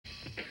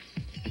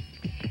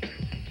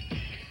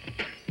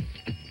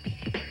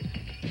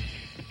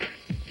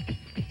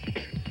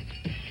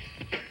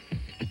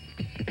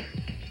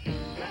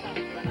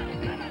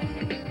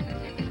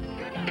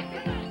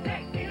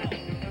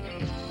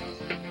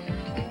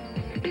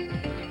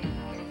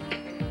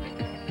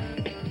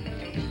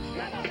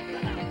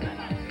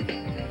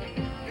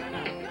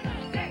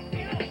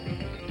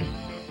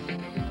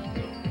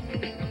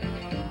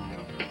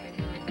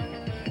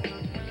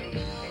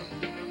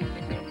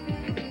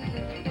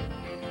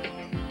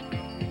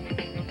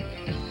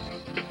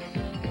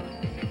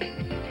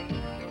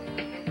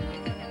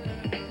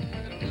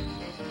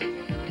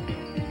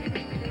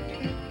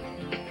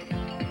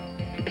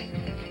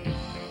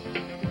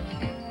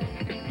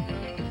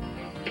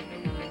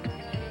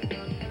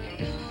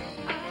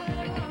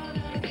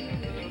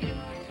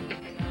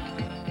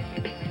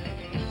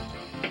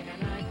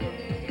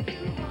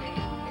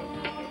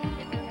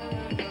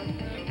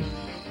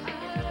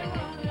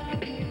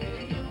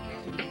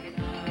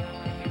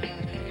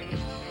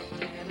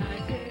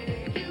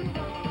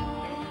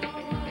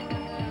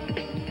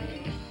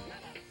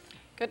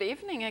Good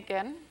evening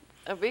again.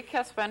 A week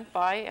has went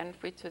by and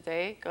we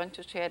today going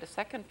to share the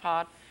second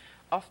part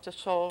of the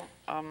show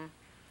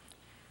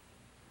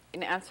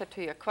in answer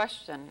to your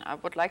question. I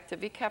would like to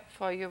recap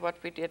for you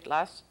what we did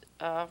last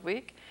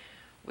week.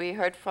 We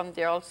heard from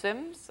Daryl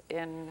Sims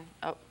in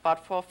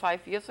about 4 or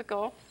 5 years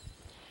ago.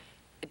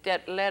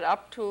 That led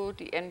up to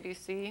the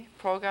NBC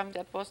program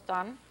that was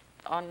done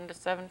on the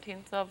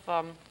 17th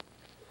of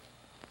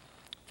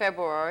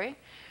February.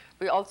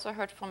 We also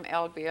heard from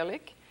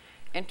Bielek.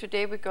 And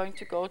today we're going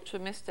to go to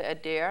Mr.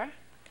 Adair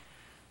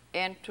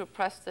and to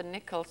Preston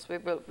Nicols. We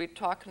will be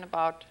talking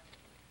about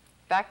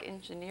back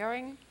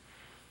engineering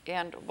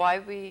and why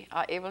we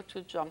are able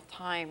to jump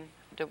time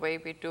the way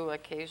we do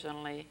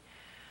occasionally.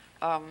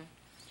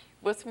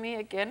 With me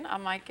again are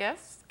my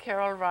guests,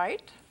 Carol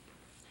Wright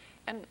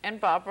and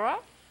Barbara.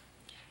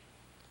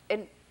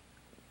 And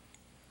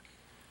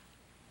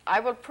I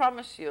will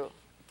promise you,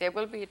 there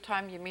will be a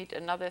time you meet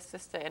another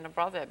sister and a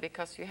brother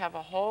because you have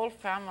a whole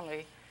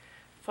family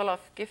full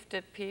of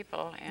gifted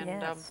people, and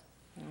yes.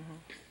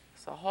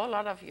 So a whole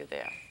lot of you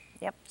there.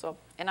 Yep. So,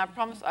 and I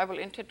promise I will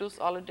introduce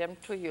all of them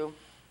to you.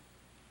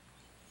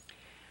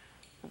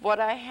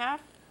 What I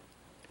have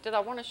that I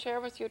want to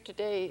share with you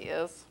today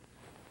is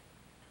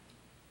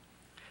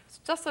it's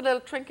just a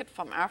little trinket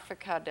from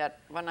Africa that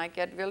when I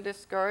get real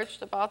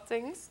discouraged about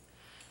things,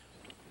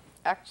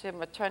 actually I'm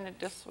going to turn it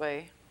this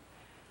way.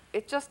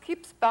 It just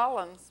keeps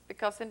balance,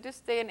 because in this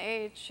day and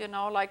age, you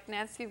know, like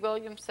Nancy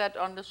Williams said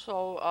on the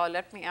show,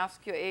 Let Me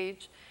Ask Your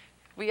Age,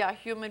 we are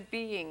human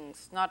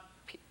beings, not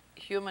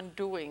human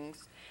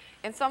doings.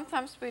 And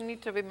sometimes we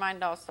need to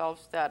remind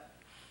ourselves that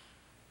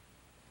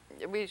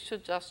we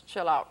should just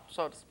chill out,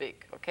 so to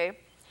speak, okay?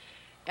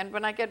 And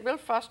when I get real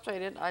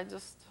frustrated, I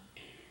just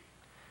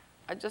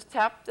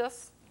tap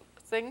this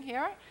thing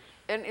here,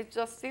 and it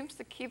just seems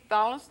to keep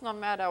balance no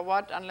matter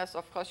what, unless,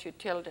 of course, you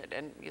tilt it.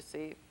 And you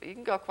see, you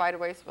can go quite a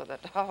ways with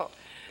it.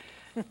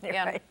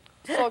 Right.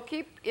 So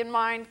keep in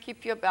mind,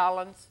 keep your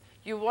balance.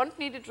 You won't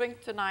need a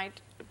drink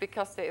tonight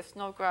because there is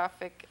no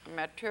graphic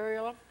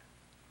material.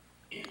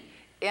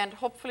 And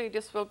hopefully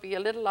this will be a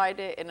little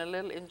lighter and a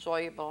little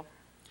enjoyable.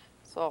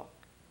 So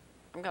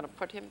I'm going to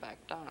put him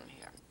back down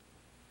here.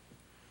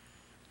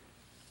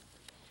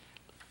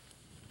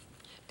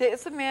 There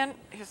is a man,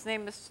 his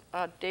name is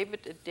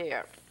David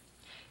Adair.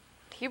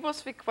 He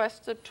was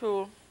requested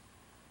to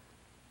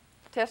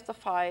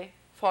testify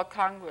for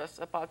Congress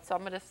about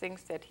some of the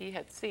things that he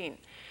had seen.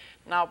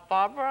 Now,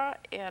 Barbara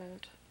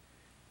and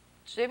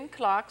Jim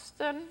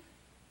Clarkston,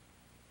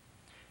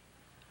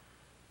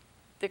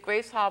 the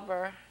Grace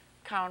Harbor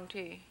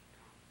County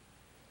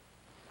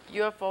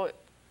UFO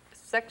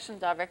section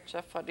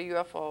director for the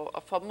UFO,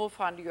 for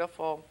MUFON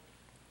UFO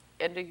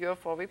and the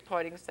UFO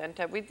Reporting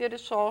Center. We did a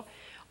show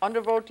on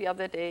the road the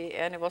other day,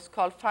 and it was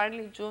called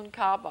Finally June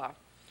Carver,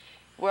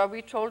 where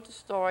we told the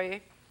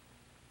story,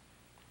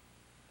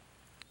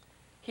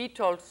 he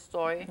told the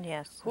story,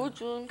 yes. who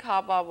June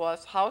Carver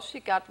was, how she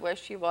got where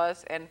she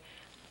was, and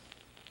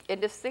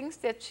the things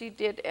that she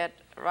did at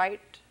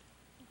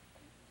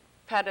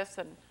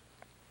Wright-Patterson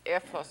Air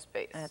Force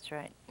Base. That's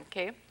right.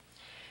 Okay?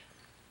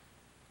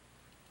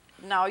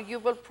 Now, you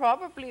will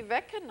probably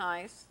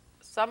recognize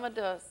some of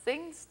the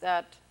things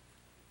that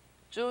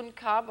June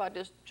Carver,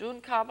 this June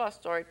Carver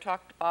story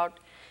talked about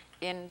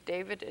in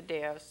David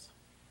Adair's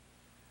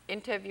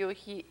interview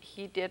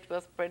he did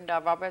with Brenda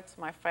Roberts,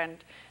 my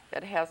friend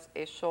that has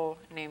a show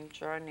named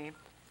Journey.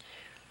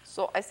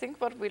 So I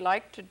think what we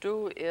like to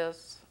do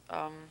is,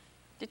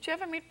 did you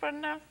ever meet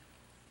Brenda?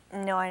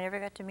 No, I never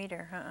got to meet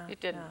her. You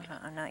didn't?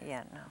 No, not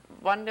yet, no.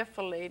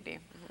 Wonderful lady.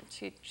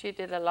 She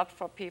did a lot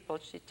for people.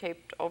 She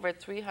taped over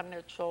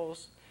 300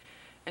 shows,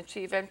 and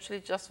she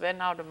eventually just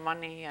ran out of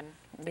money and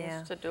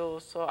things to do.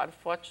 So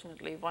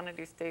unfortunately, one of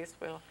these days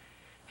we'll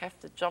have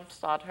to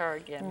jumpstart her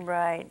again.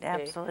 Right,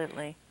 okay?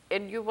 Absolutely.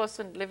 And you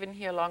wasn't living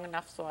here long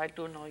enough, so I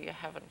do know you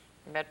haven't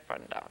met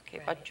Brenda, okay?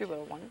 Right. But you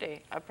will one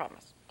day, I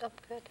promise. Oh,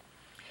 good.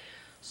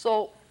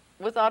 So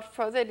without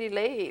further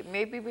delay,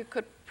 maybe we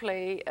could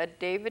play a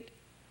David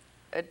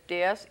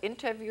Adair's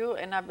interview,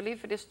 and I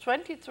believe it is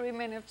 23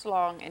 minutes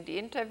long, and the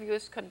interview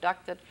is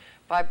conducted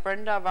by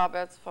Brenda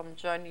Roberts from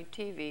Journey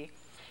TV.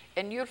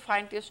 And you'll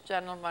find this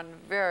gentleman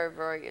very,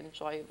 very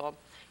enjoyable.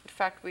 In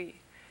fact, we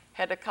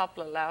had a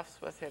couple of laughs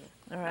with him.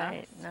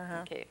 Right.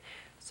 Okay.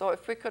 So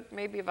if we could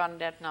maybe run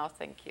that now,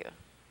 thank you.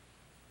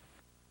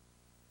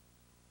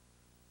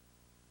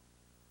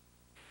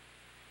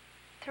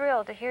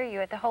 Thrilled to hear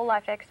you at the Whole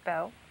Life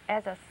Expo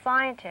as a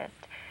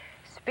scientist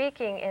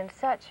speaking in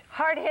such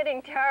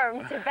hard-hitting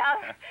terms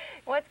about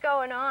what's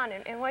going on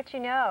and what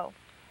you know.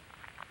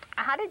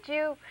 How did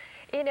you,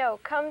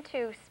 come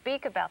to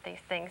speak about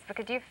these things?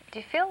 Because do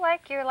you feel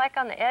like you're like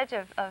on the edge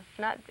of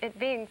not it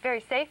being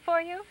very safe for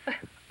you?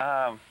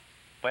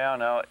 Well,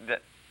 no,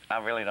 I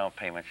really don't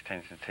pay much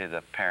attention to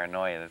the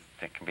paranoia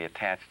that can be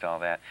attached to all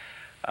that.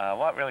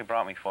 What really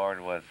brought me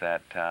forward was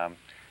that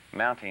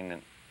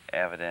mounting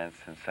evidence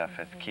and stuff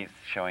keeps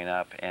showing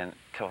up, and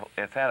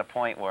it's at a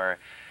point where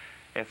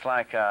it's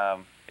like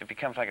it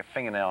becomes like a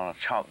fingernail on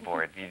a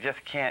chalkboard. You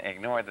just can't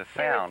ignore the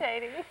sound.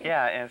 Irritating.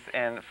 Yeah,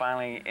 and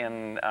finally,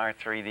 in our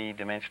 3D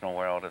dimensional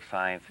world of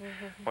science,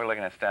 we're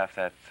looking at stuff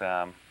that's,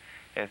 the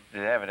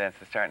evidence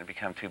is starting to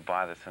become too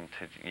bothersome.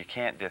 You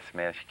can't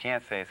dismiss, you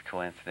can't say it's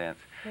coincidence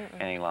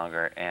any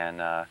longer.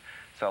 And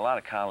so a lot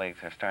of colleagues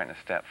are starting to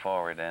step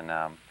forward, and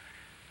a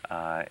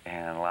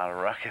lot of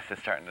ruckus is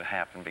starting to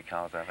happen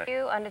because of it.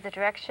 You, under the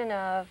direction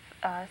of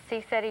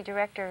CSETI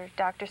Director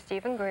Dr.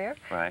 Stephen Greer,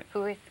 Right.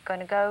 who is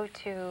going to go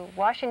to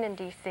Washington,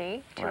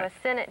 D.C. to Right.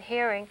 a Senate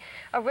hearing.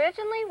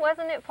 Originally,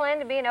 wasn't it planned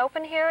to be an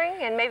open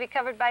hearing and maybe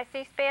covered by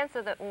C-SPAN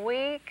so that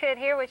we could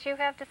hear what you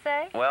have to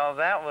say? Well,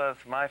 that was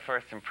my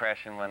first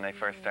impression when they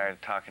first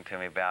started talking to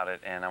me about it,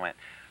 and I went,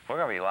 we're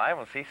going to be live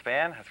on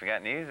C-SPAN? Has we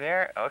got news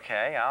there?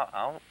 Okay,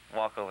 I'll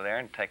walk over there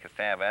and take a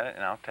stab at it,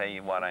 and I'll tell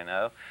you what I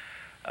know.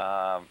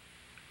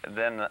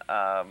 Then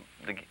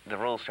the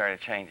rules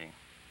started changing.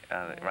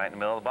 Right in the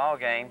middle of the ball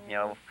game, you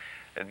know,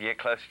 as you get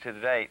closer to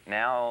the date,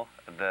 now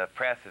the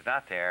press is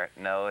not there.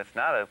 No, it's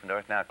not open door,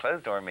 it's now a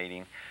closed door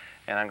meeting.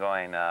 And I'm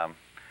going,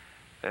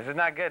 this is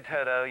not good,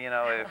 Toto. You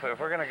know, if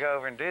we're going to go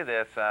over and do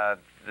this,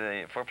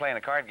 if we're playing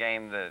a card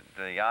game,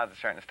 the odds are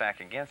starting to stack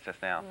against us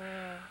now.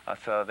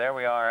 So there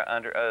we are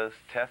under oath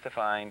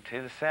testifying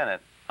to the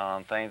Senate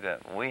on things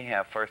that we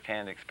have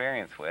firsthand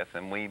experience with,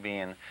 and we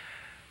being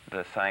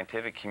the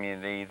scientific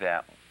community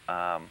that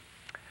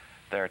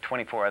there are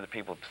 24 other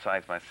people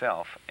besides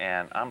myself,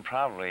 and I'm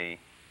probably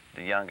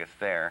the youngest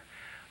there.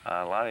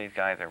 A lot of these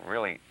guys are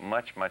really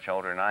much, much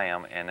older than I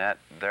am, and at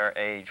their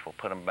age will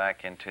put them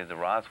back into the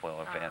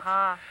Roswell events.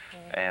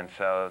 And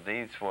so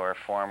these were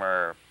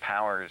former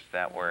powers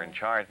that were in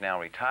charge,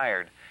 now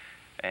retired,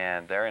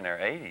 and they're in their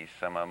 80s,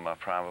 some of them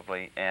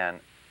probably,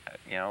 and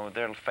you know,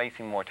 they're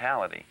facing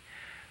mortality.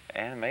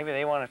 And maybe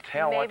they want to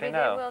tell what they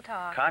know. Maybe they will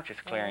talk. Conscious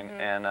clearing,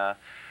 and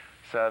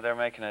so they're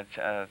making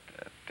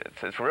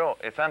it's real,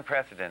 it's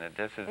unprecedented.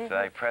 This is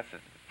a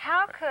precedent.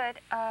 How could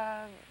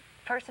a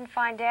person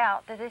find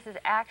out that this is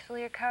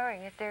actually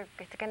occurring? Is there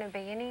going to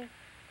be any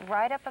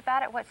write-up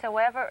about it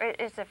whatsoever?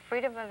 Is the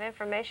Freedom of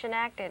Information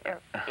Act or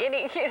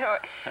any, you know,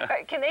 or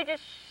can they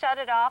just shut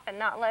it off and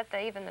not let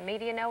even the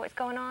media know what's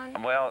going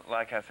on? Well,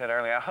 like I said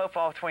earlier, I hope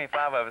all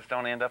 25 of us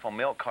don't end up on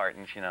milk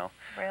cartons, you know.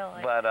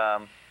 Really? But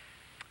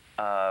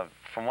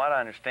from what I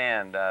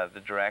understand,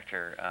 the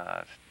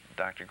director,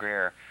 Dr.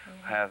 Greer,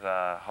 has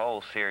a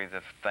whole series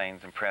of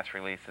things and press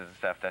releases and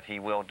stuff that he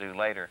will do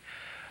later.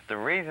 The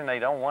reason they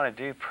don't want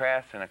to do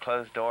press in a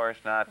closed door is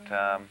not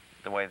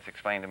the way it's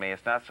explained to me.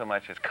 It's not so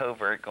much as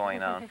covert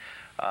going on.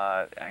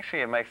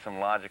 Actually, it makes some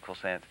logical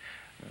sense.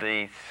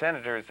 The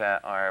senators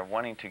that are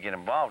wanting to get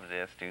involved in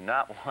this do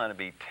not want to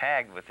be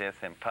tagged with this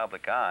in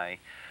public eye,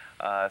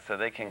 so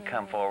they can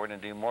come forward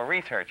and do more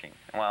researching.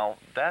 Well,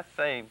 that's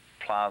a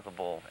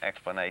plausible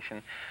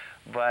explanation,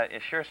 but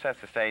it sure sets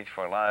the stage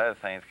for a lot of other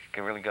things that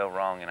could really go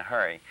wrong in a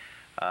hurry.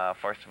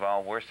 First of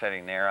all, we're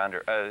sitting there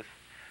under oath.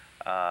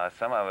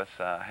 Some of us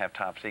have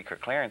top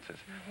secret clearances.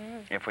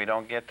 If we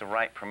don't get the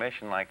right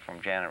permission, like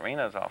from Janet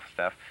Reno's office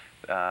stuff,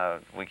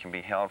 we can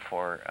be held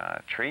for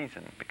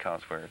treason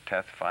because we're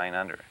testifying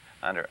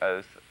under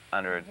oath,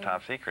 under a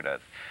top secret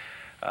oath.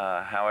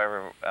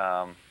 However,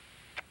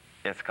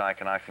 it's like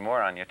an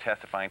oxymoron. You're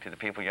testifying to the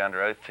people you're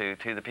under oath to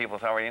the people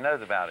that already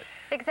knows about it.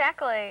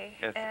 Exactly.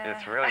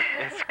 It's really,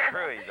 it's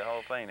screwy, the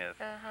whole thing is.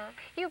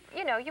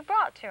 You know, you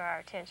brought to our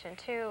attention,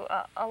 too,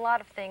 a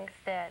lot of things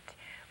that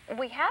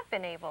we have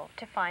been able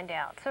to find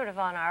out sort of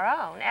on our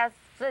own as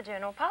the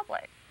general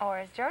public or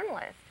as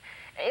journalists.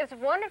 It's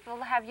wonderful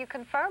to have you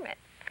confirm it.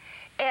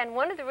 And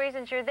one of the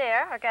reasons you're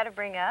there, I got to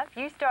bring up,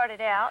 you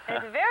started out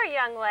as a very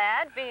young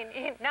lad,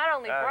 being not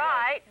only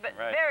bright, but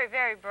very,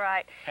 very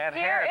bright.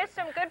 Here is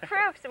some good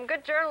proof, some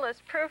good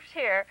journalist proof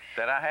here.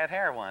 That I had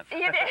hair once.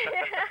 You did.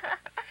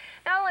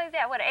 Not only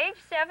that, at age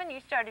 7, you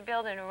started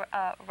building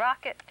a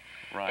rocket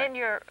in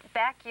your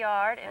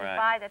backyard, and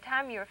by the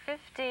time you were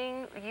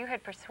 15, you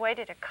had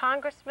persuaded a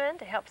congressman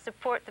to help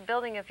support the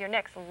building of your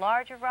next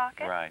larger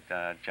rocket. Right.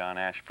 John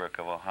Ashbrook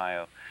of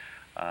Ohio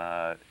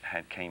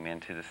had came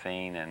into the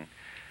scene, and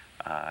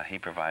he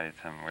provided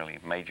some really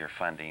major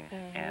funding,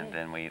 and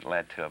then we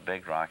led to a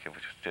big rocket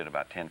which stood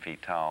about 10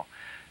 feet tall.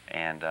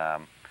 And I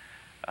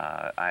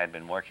had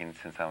been working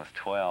since I was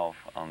 12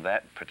 on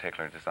that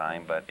particular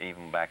design, but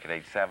even back at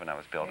age 7 I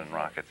was building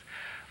rockets.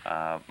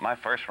 My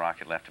first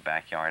rocket left the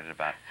backyard at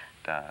about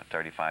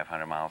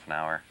 3,500 miles an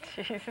hour.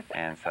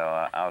 And so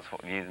I was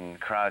using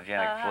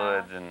cryogenic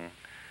fluids,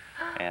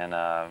 and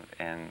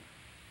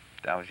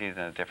I was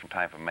using a different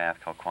type of math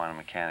called quantum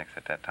mechanics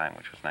at that time,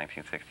 which was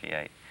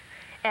 1968.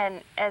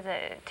 And as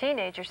a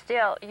teenager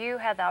still, you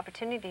had the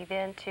opportunity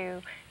then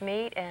to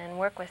meet and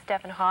work with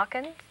Stephen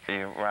Hawking.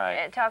 Right.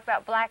 And talk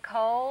about black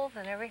holes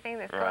and everything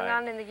that's going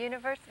on in the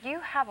universe.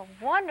 You have a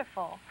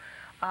wonderful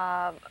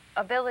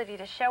ability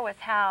to show us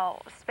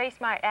how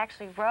space might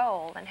actually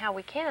roll and how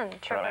we can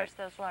traverse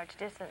those large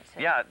distances.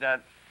 Yeah,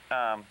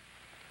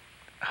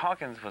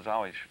 Hawkins was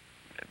always,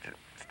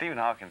 Stephen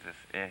Hawking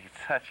is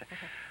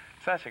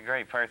such a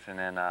great person,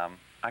 and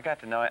I got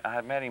to know, I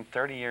had met him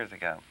 30 years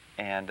ago,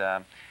 and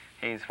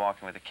he's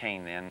walking with a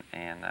cane then,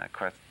 and of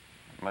course,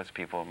 most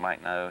people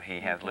might know he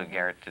has Lou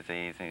Gehrig's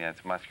disease, and he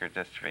has muscular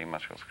dystrophy,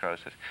 muscular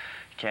sclerosis.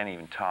 He can't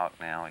even talk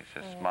now. He's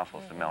just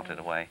muscles have melted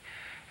away.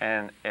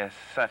 And it's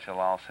such a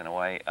loss in a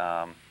way.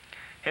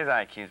 His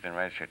IQ's been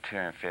registered at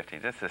 250.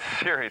 This is a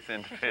serious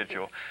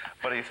individual,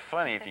 but he's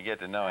funny if you get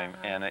to know him,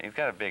 and he's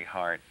got a big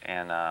heart,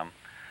 and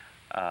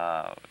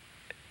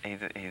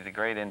he's a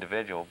great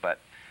individual, but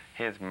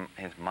his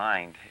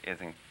mind is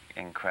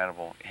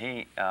incredible.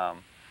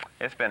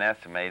 It's been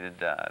estimated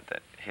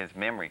that his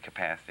memory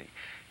capacity,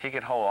 he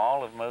could hold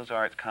all of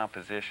Mozart's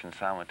compositions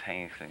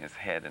simultaneously in his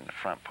head in the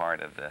front part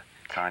of the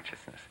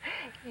consciousness.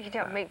 You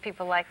don't meet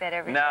people like that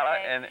every no,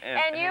 day.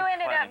 And you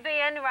ended up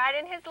being right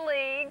in his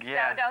league,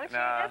 yeah, so don't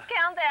you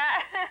discount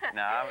that.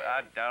 No,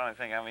 I don't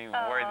think I'm even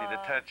worthy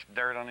to touch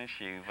dirt on his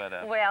shoe.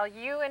 But well,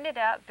 you ended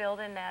up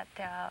building that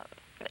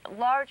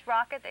large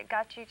rocket that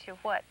got you to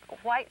what?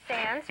 White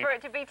Sands for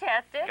it to be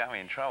tested. Got me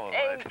in trouble.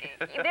 And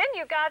then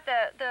you got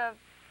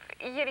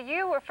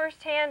you were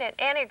firsthand at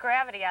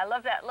anti-gravity. I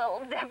love that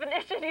little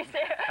definition you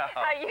said.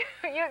 How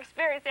you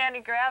experienced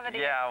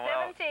anti-gravity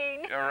at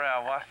 17.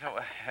 Yeah,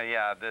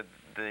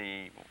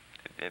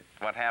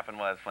 what happened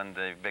was when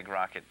the big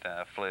rocket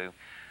flew,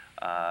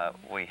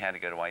 we had to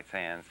go to White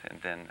Sands,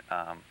 and then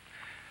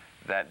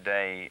that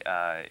day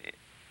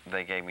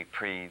they gave me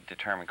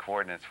predetermined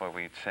coordinates where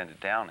we'd send it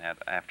down at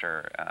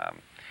after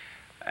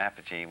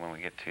apogee when we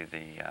get to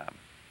the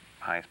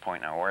highest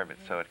point in our orbit.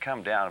 So it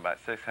come down about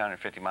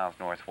 650 miles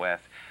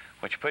northwest,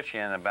 which puts you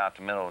in about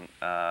the middle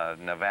of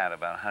Nevada,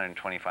 about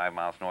 125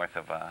 miles north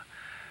of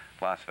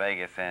Las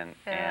Vegas, and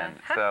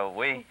so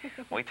we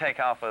take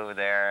off over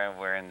there.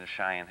 We're in the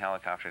Cheyenne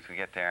helicopters. We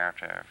get there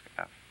after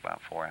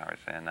about 4 hours,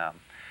 and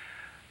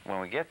when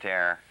we get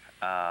there,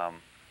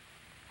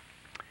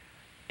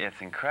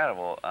 it's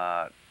incredible.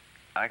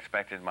 I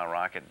expected my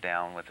rocket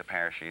down with a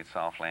parachute,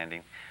 soft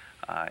landing,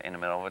 in the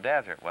middle of a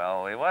desert.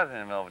 Well, it was in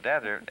the middle of a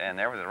desert, and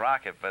there was a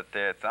rocket, but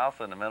it's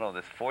also in the middle of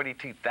this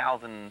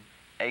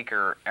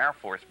 42,000-acre Air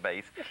Force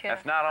base.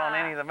 That's not on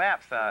any of the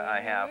maps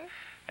I have.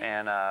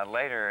 And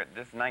later,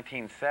 this is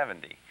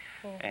 1970,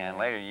 and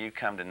later you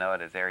come to know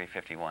it as Area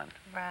 51.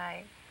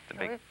 Right.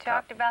 We've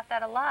talked about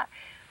that a lot.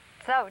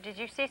 So, did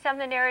you see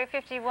something in Area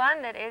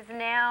 51 that is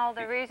now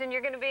the reason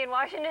you're going to be in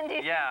Washington,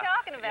 D.C.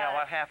 talking about it? Yeah,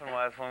 what happened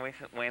was when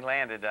we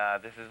landed,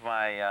 this is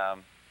my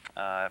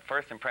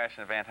first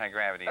impression of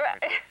anti-gravity.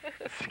 Right.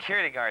 The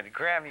security guards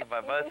grabbed me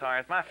by both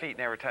arms. My feet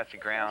never touched the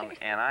ground,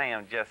 and I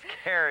am just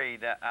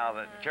carried out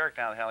of jerked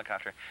out of the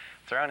helicopter,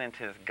 thrown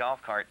into this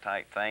golf cart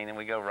type thing, and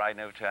we go riding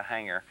over to a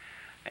hangar.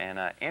 And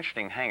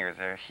interesting hangars.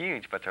 They're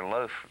huge, but they're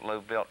low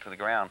built to the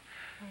ground.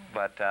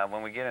 But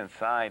when we get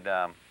inside,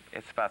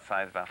 it's about the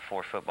size of about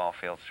 4 football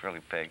fields. It's really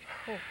big.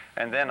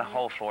 And then the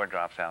whole floor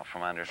drops out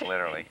from under us,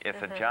 literally.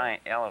 It's a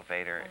giant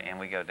elevator, and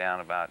we go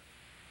down about...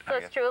 So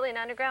it's truly an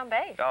underground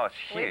base. Oh, it's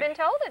huge. We've been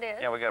told it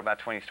is. Yeah, we go about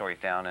 20 stories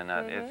down, and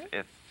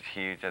it's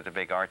huge. There's a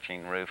big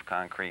arching roof,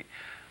 concrete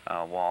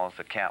walls.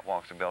 The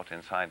catwalks are built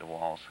inside the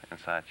walls and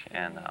such,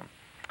 and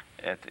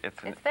it's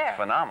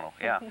phenomenal.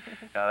 Yeah,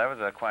 there was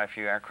quite a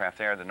few aircraft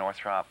there. The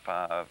Northrop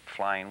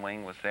Flying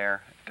Wing was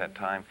there at that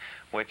time,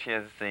 which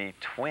is the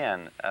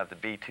twin of the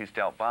B-2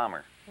 stealth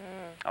bomber.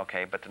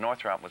 Okay, but the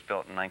Northrop was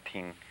built in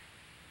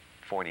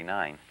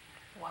 1949.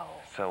 Whoa.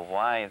 So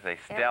why is a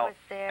stealth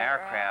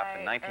aircraft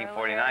in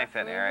 1949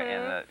 sitting there,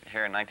 and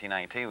here in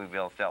 1992 we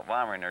built a stealth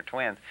bomber and they're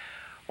twins?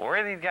 Well,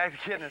 where are these guys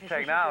getting this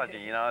technology?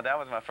 You know, that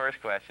was my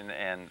first question,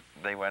 and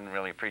they wasn't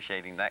really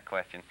appreciating that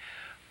question.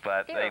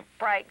 But you were a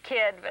bright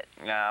kid, but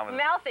I was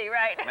mouthy,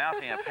 right?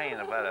 Mouthy and a pain in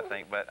the butt, I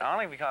think, but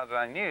only because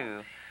I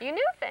knew. You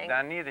knew things.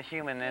 I knew the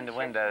human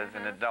innuendos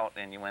and adult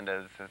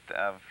innuendos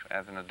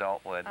as an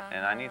adult would,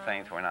 and I knew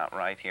things were not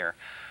right here.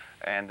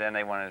 And then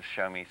they wanted to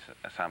show me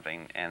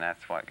something, and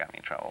that's what got me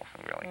in trouble,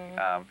 really.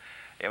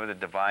 It was a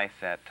device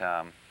that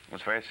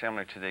was very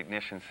similar to the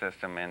ignition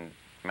system and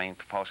main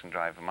propulsion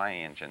drive of my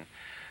engine,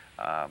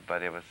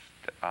 but it was,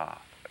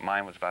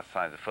 mine was about the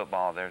size of a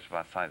football, theirs was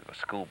about the size of a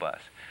school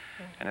bus.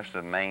 And this was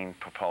the main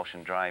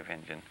propulsion drive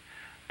engine.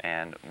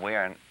 And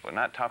we're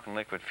not talking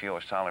liquid fuel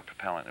or solid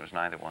propellant, it was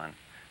neither one.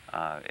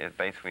 It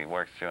basically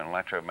works through an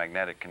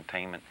electromagnetic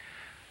containment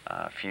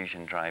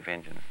fusion drive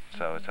engine.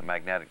 So it's a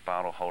magnetic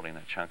bottle holding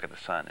a chunk of the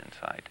sun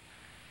inside.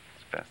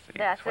 That's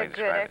a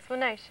good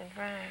explanation,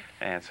 right.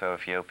 And so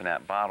if you open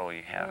that bottle,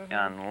 you have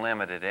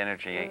unlimited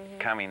energy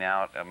coming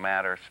out of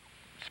matter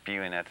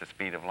spewing at the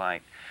speed of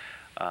light.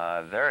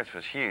 Theirs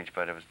was huge,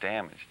 but it was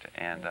damaged.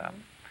 And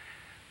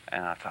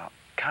I thought,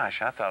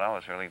 gosh, I thought I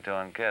was really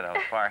doing good. I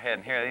was far ahead.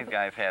 And here these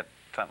guys had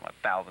something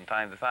 1,000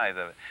 times the size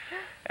of it.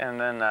 And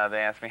then they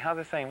asked me, how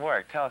does this thing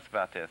work? Tell us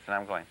about this. And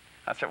I'm going,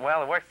 I said,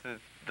 well, it works,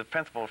 the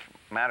principle of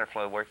matter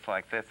flow works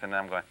like this. And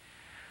I'm going,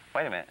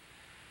 wait a minute.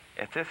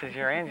 If this is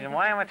your engine,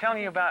 why am I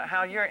telling you about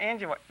how your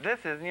engine works? This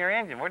isn't your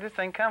engine. Where does this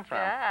thing come from?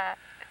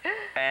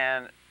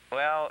 And,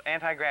 well,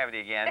 anti-gravity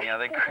again. You know,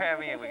 they grab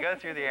me, and we go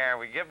through the air,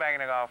 we get back in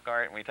the golf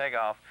cart, and we take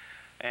off.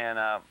 And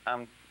I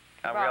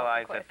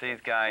realized that these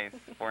guys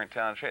weren't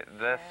telling the truth.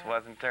 This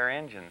wasn't their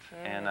engines.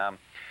 And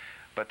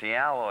But the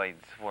alloys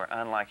were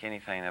unlike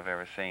anything I've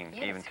ever seen,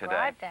 You even today.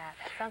 described that.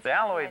 That sounds The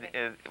alloy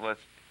fascinating. was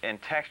in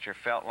texture,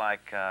 felt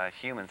like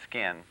human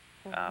skin,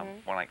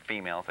 more like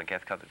females, I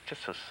guess, because it's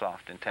just so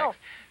soft and Oh,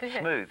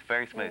 smooth,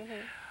 very smooth.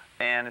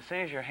 And as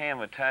soon as your hand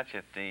would touch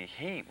it, the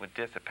heat would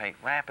dissipate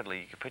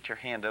rapidly. You could put your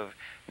hand over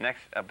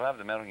above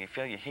the metal, and you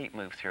feel your heat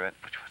move through it,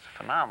 which was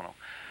phenomenal.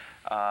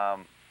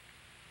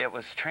 It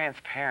was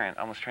transparent,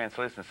 almost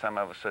translucent. Some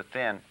of it was so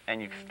thin,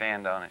 and you could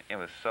stand on it. It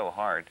was so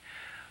hard.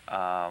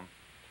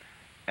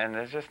 And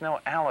there's just no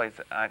alloys.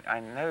 I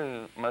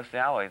knew most of the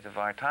alloys of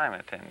our time,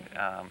 and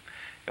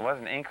it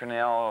wasn't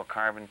Inconel or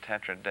carbon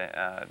tetra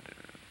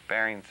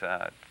bearings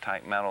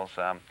type metals.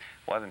 It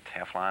wasn't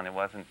Teflon. It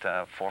wasn't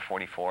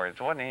 444. It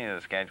wasn't any of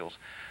the schedules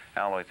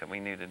alloys that we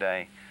knew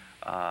today.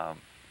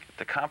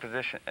 The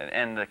composition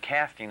and the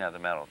casting of the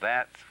metal,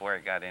 that's where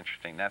it got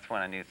interesting. That's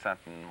when I knew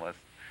something was,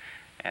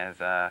 as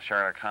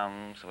Sherlock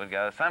Holmes would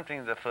go,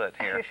 something's afoot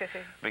here.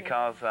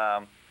 Because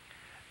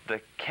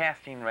the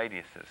casting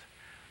radiuses,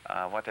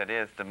 what that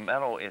is, the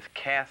metal is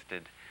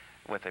casted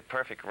with a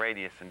perfect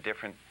radius and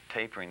different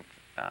tapering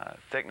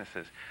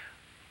thicknesses,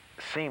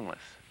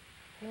 seamless.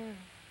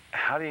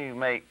 How do you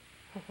make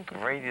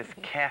radius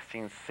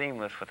casting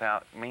seamless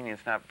without meaning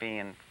it's not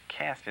being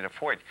casted or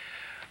forged?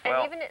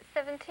 And even at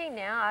 17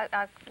 now,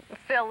 I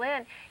fill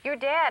in, your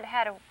dad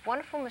had a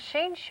wonderful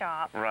machine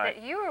shop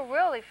that you were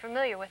really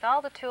familiar with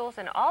all the tools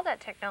and all that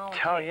technology.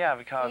 Oh, yeah,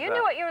 because... You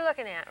knew what you were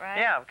looking at, right?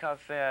 Yeah, because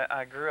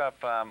I grew up,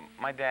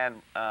 my dad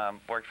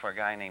worked for a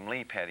guy named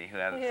Lee Petty, who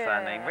had a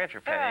son named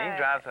Richard Petty. He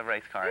drives a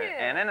race car.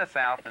 And in the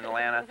South, in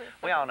Atlanta,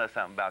 we all know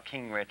something about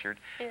King Richard.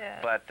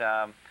 But,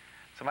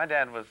 so my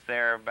dad was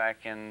there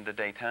back in the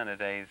Daytona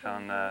days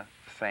on the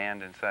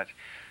sand and such.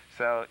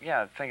 So,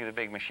 yeah, think of the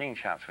big machine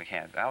shops we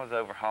had. I was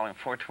overhauling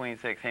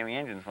 426 Hemi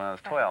engines when I was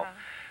 12.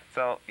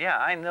 So, yeah,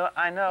 I know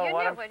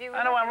what I'm looking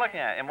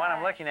at. And what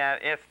I'm looking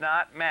at, it's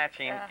not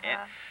matching.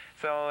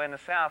 So in the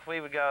South, we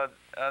would go,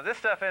 this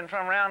stuff isn't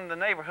from around the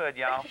neighborhood,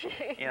 y'all.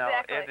 You know,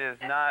 it is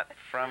not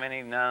from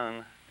any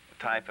known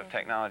type of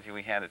technology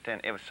we had at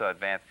then. It was so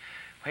advanced.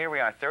 Here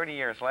we are 30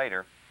 years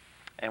later,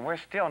 and we're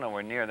still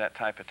nowhere near that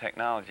type of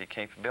technology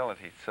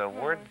capability. So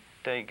where'd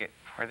they get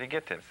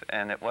this?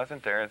 And it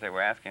wasn't there as they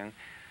were asking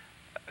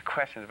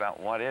questions about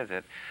what is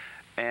it.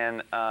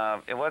 And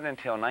it wasn't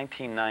until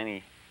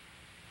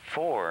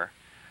 1994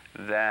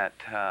 that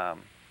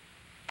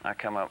I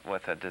come up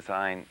with a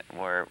design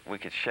where we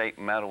could shape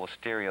metal with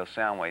stereo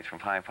sound waves from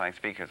hi-fi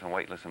speakers in a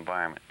weightless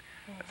environment.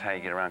 That's how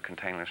you get around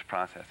containerless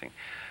processing.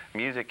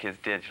 Music is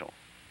digital,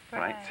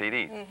 right?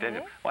 CDs,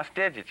 digital. What's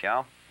digits,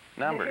 y'all?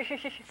 Numbers.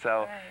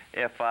 So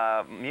if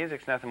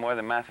music's nothing more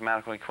than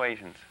mathematical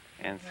equations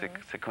in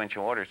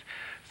sequential orders.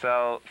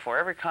 So for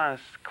every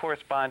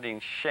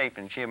corresponding shape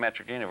in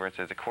geometric universe,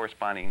 there's a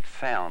corresponding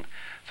sound.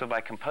 So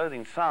by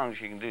composing songs,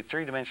 you can do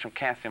three-dimensional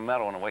casting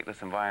metal in a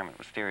weightless environment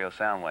with stereo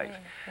sound waves.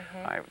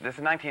 All right, this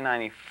is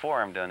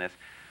 1994 I'm doing this.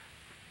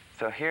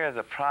 So here is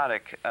a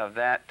product of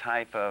that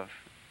type of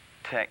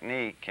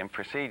technique and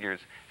procedures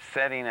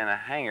setting in a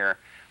hangar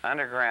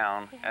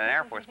underground at an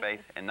Air Force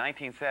base in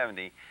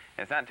 1970. And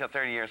it's not until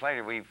 30 years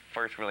later we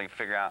first really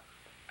figure out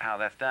how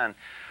that's done.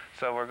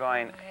 So we're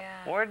going,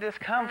 where'd this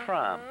come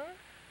from?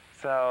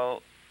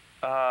 So,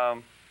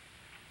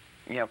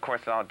 you know, of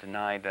course, all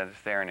denied that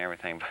it's there and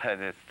everything, but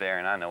it's there,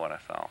 and I know what I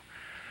saw.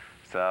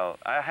 So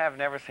I have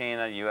never seen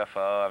a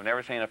UFO. I've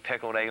never seen a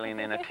pickled alien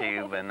in a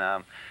tube, and,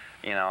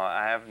 you know,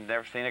 I have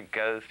never seen a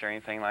ghost or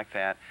anything like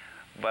that.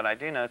 But I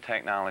do know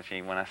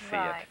technology when I see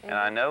it, and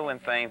I know when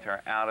things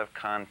are out of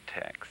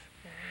context.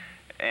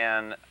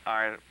 And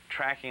our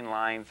tracking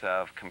lines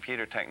of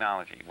computer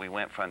technology, we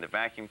went from the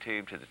vacuum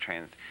tube to the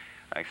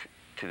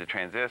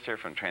transistor,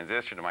 from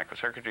transistor to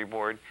microcircuitry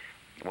board.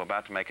 We're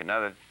about to make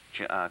another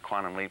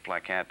quantum leap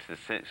like that to the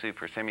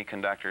super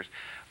semiconductors.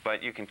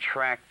 But you can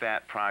track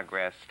that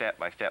progress step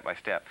by step by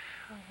step.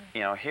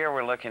 You know, here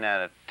we're looking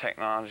at a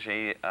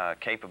technology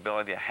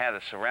capability that had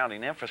a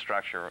surrounding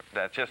infrastructure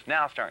that's just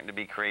now starting to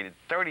be created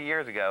 30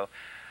 years ago.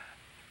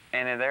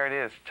 And then there it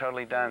is,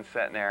 totally done,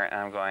 sitting there. And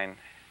I'm going,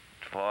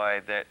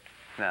 boy,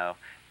 no,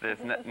 this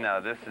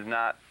is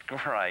not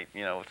right,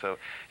 you know. So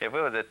if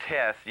it was a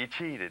test, you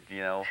cheated, you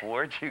know.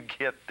 Where'd you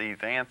get these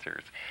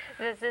answers?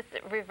 Does this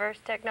reverse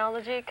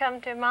technology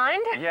come to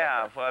mind?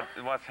 Yeah,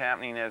 what's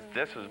happening is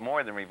this was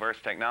more than reverse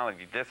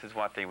technology. This is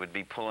what they would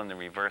be pulling the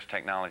reverse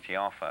technology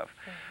off of.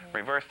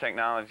 Reverse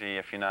technology,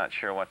 if you're not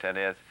sure what that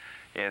is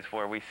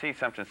where we see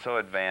something so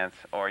advanced,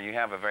 or you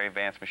have a very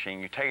advanced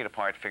machine, you take it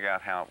apart to figure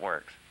out how it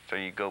works. So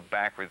you go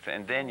backwards,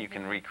 and then you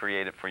can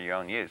recreate it for your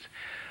own use.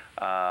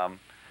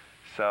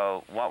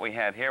 So what we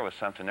had here was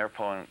something they're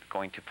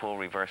going to pull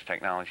reverse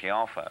technology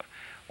off of.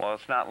 Well,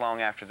 it's not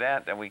long after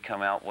that that we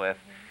come out with,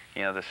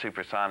 you know, the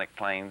supersonic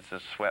planes, the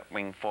swept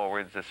wing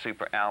forwards, the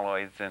super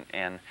alloys,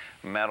 and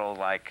metal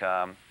like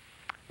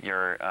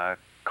your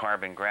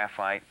carbon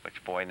graphite,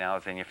 which, boy, now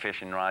is in your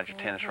fishing rods, your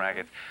tennis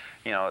rackets.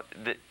 You know,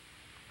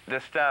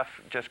 this stuff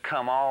just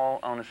come all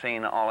on the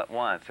scene all at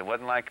once. It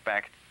wasn't like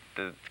back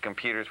the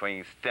computers where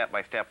you step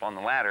by step on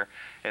the ladder.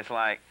 It's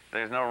like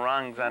there's no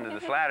rungs under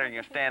this ladder.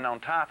 You stand on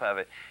top of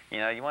it. You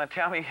know, you want to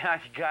tell me how you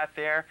got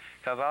there?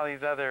 Because all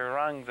these other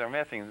rungs are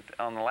missing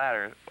on the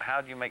ladder.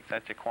 How do you make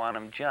such a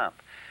quantum jump?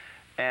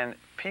 And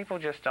people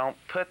just don't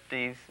put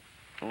these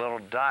little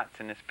dots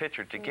in this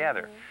picture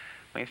together.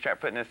 When you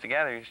start putting this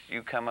together,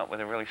 you come up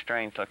with a really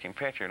strange-looking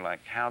picture.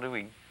 Like, how do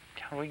we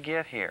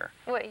get here?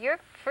 Well, you're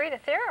free to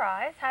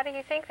theorize. How do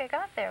you think they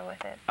got there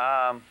with it?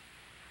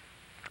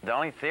 The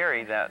only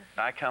theory that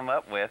I come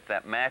up with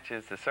that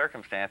matches the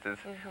circumstances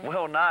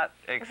will not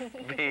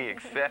be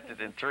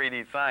accepted in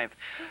 3D science.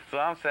 So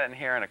I'm sitting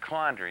here in a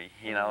quandary.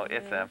 You know,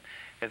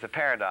 it's a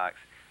paradox.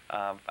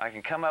 I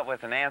can come up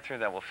with an answer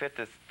that will fit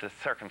the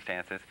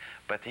circumstances,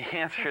 but the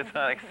answer is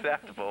not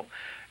acceptable.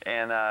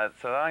 And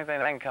so the only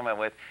thing I can come up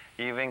with,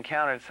 you've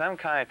encountered some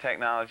kind of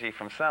technology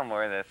from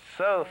somewhere that's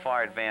so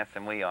far advanced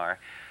than we are,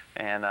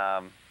 and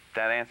that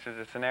answers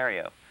the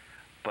scenario.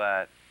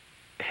 But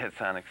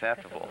it's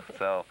unacceptable.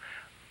 So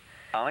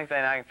the only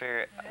thing I can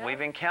figure,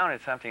 we've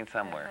encountered something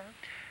somewhere.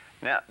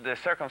 Now, the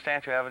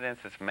circumstantial evidence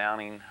is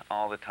mounting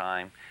all the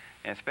time,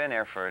 and it's been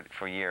there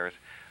for years.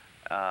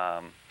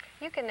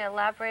 You can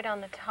elaborate on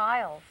the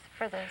tiles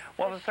for the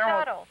thermal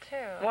shuttle, too.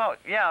 Well,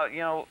 yeah, you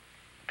know,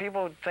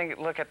 people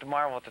look at the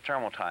marvel at the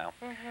thermal tile.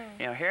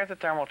 You know, here's a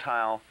thermal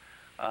tile.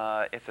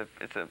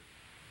 It's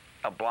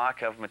a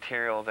block of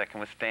material that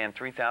can withstand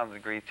 3,000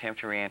 degrees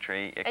temperature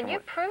reentry. And you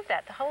proved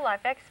that the Whole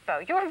Life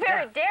Expo. You were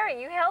very daring.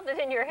 You held it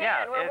in your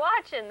hand. We're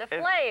watching the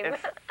flame.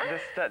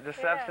 The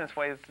substance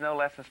weighs no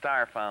less than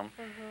styrofoam.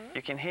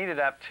 You can heat it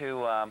up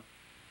to,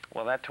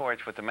 well, that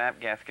torch with the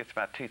MAP gas gets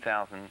about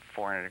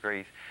 2,400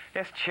 degrees.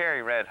 It's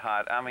cherry red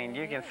hot. I mean,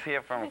 you can see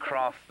it from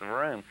across the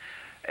room.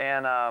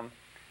 And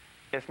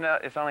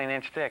it's only an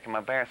inch thick, and my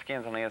bare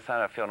skin's on the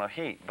inside. I feel no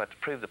heat. But to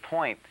prove the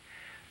point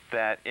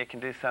that it can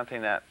do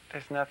something that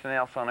there's nothing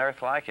else on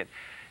Earth like it.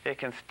 It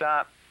can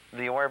stop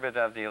the orbit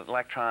of the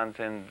electrons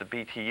and the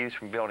BTUs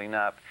from building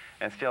up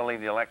and still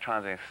leave the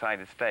electrons in an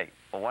excited state.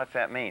 Well, what's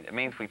that mean? It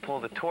means we pull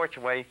the torch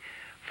away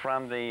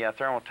from the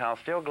thermal tile,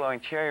 still glowing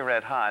cherry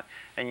red hot,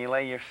 and you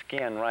lay your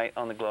skin right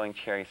on the glowing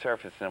cherry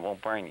surface and it won't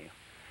burn you.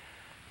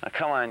 Now,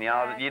 come on,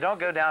 y'all. You don't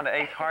go down to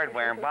Ace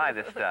Hardware and buy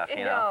this stuff,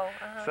 you know.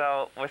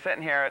 So we're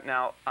sitting here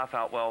now. I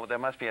thought, well, there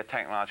must be a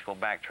technological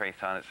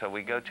backtrace on it. So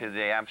we go to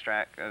the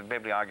abstract,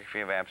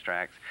 bibliography of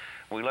abstracts.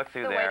 We look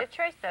through there. The way to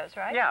trace those,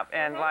 right? Yeah,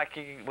 and like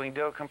we can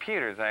do it with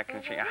computers.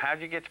 How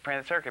did you get the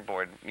printed circuit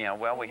board? You know,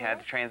 well, we had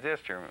the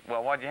transistor.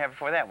 Well, what did you have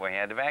before that? We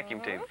had the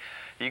vacuum tube.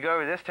 You go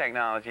over this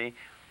technology,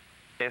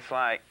 it's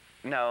like,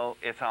 no,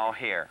 it's all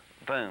here.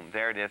 Boom,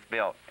 there it is,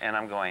 built. And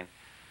I'm going,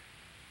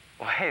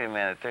 wait a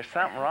minute, there's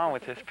something wrong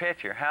with this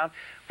picture.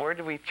 Where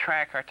do we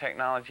track our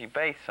technology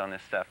based on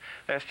this stuff?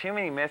 There's too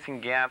many missing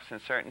gaps in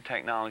certain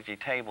technology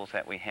tables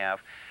that we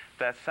have,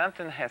 that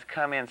something has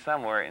come in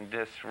somewhere and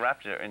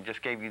disrupted it and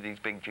just gave you these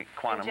big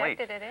quantum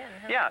leaps. Injected it in,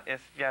 huh?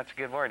 Yeah, it's a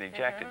good word,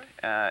 ejected.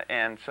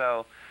 And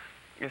so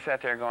you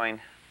sat there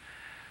going,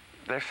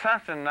 there's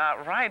something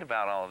not right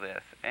about all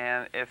this.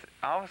 And it's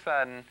all of a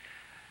sudden,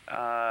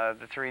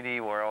 the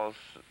 3D worlds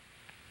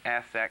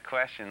ask that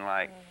question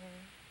like,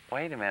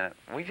 wait a minute,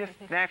 we just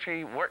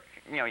naturally work,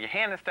 you know, you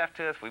hand this stuff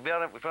to us, we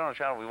build it, we put it on the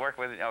shuttle, we work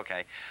with it,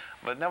 okay.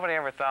 But nobody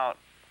ever thought,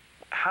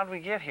 how did we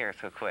get here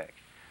so quick?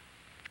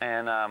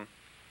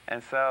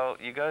 And so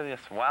you go to this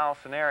wild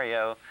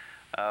scenario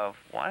of,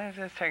 why is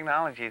this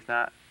technology is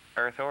not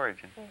Earth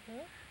origin?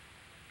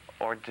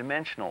 Or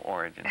dimensional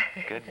origin.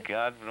 Good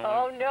God, we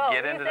don't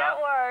get into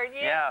that word.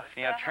 Yeah,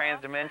 you know,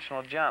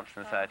 transdimensional jumps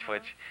and such,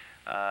 which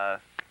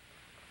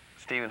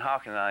Stephen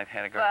Hawking and I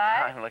had a great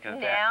time looking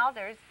at that. Now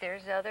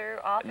there's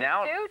other authors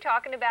too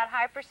talking about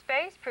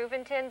hyperspace,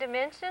 proven 10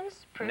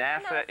 dimensions.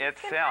 NASA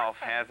itself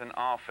has an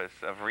office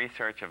of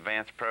research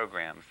advanced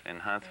programs in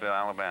Huntsville,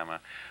 Alabama,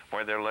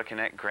 where they're looking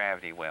at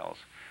gravity wells,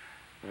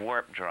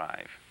 warp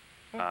drive,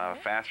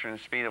 faster than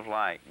the speed of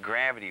light,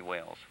 gravity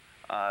wells.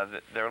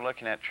 They're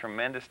looking at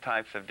tremendous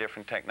types of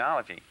different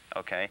technology,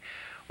 okay?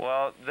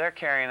 Well, they're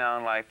carrying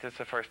on like this is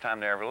the first time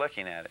they're ever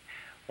looking at it.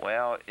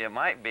 Well, it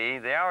might be.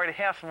 They already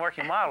have some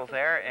working models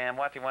there, and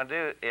what they want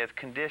to do is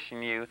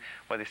condition you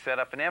where they set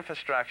up an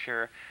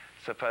infrastructure,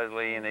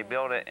 supposedly, and they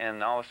build it,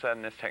 and all of a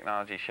sudden this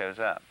technology shows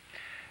up.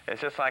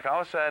 It's just like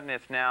all of a sudden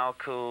it's now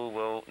cool,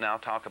 we'll now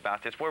talk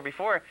about this. Where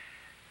before,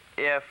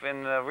 if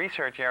in the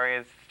research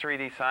areas,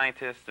 3D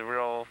scientists, the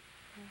real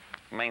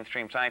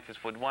mainstream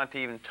scientists would want to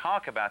even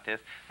talk about this,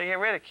 they get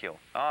ridiculed.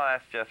 Oh,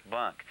 that's just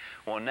bunk.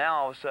 Well, now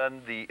all of a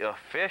sudden the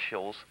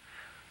officials,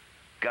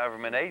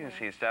 government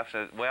agency and stuff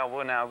says, well,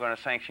 we're now going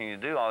to sanction you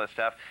to do all this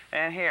stuff,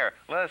 and here,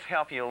 let us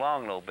help you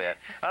along a little bit.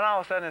 And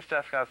all of a sudden this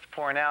stuff starts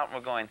pouring out, and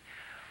we're going,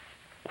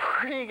 where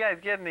are you guys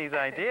getting these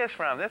ideas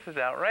from? This is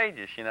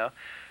outrageous, you know.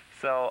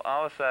 So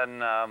all of a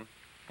sudden,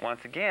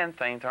 once again,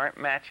 things aren't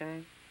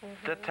matching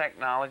the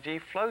technology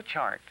flow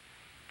chart.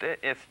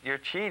 You're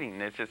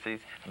cheating. It's just these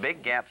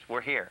big gaps.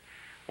 We're here.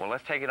 Well,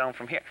 let's take it on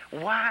from here.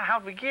 Why?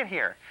 How'd we get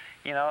here?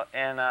 You know,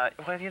 and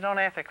well, you don't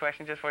ask that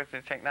question, just where's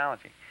the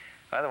technology?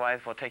 Otherwise,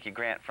 we'll take your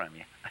grant from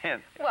you.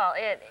 Well,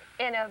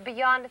 in a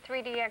beyond a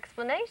 3D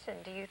explanation,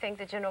 do you think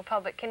the general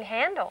public can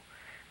handle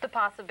the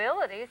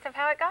possibilities of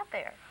how it got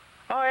there.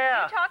 Oh,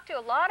 yeah. You talk to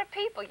a lot of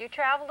people. You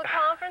travel to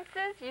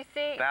conferences. You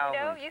see,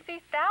 Thousands. you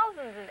see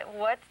thousands.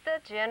 What's the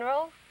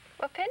general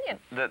opinion?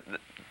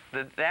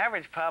 The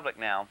average public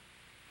now,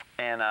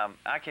 and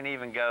I can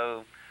even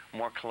go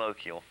more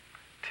colloquial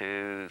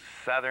to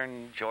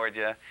southern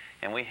Georgia,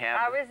 and we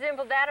have... I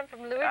resembled Adam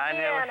from Louisiana. I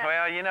know.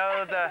 Well, you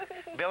know,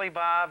 the Billy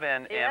Bob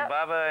and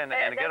Bubba and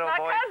the good old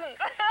boys.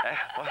 That's my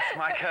cousin. Well, it's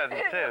my cousin,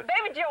 too.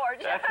 Baby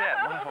George. That's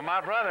it. Well,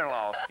 my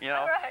brother-in-law, you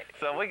know. Right.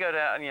 So we go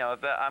down, you know,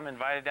 I'm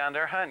invited down to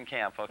their hunting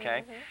camp,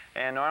 okay?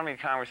 And normally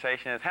the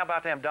conversation is, how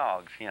about them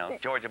dogs, you know,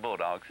 Georgia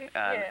Bulldogs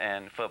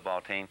and football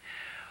team.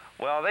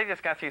 Well, they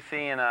just got through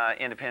seeing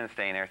Independence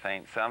Day and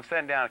everything. So I'm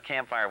sitting down at a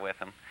campfire with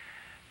them.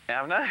 And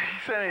I've known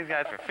these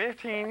guys for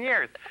 15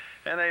 years.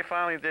 And they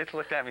finally just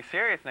looked at me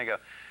serious, and they go,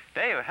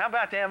 David, how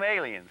about them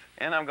aliens?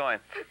 And I'm going,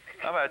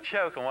 how about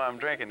choking while I'm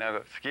drinking? And I go,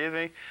 excuse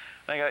me?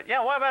 They go,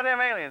 yeah, what about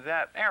them aliens?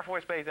 That Air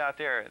Force base out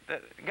there.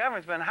 The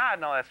government's been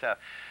hiding all that stuff.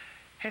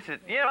 He said,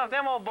 you know, if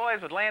them old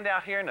boys would land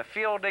out here in the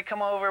field, they'd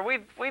come over,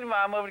 we'd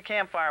invite them over to the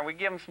campfire, and we'd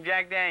give them some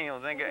Jack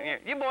Daniels. And go,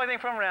 you boys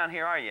ain't from around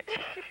here, are you?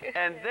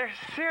 And they're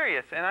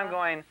serious. And I'm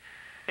going,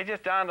 it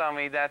just dawned on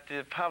me that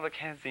the public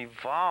has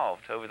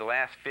evolved over the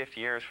last 50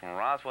 years from the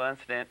Roswell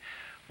incident,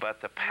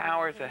 but the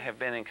powers that have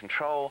been in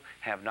control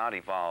have not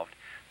evolved.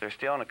 They're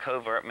still in a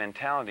covert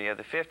mentality of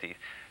the 50s.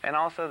 And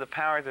also the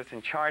power that's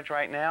in charge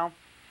right now,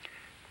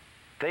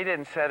 they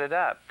didn't set it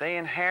up. They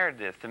inherited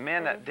this. The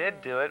men that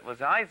did do it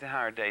was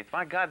Eisenhower days.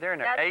 My God, they're in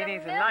their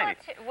 80s and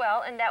 90s.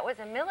 Well, and that was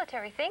a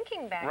military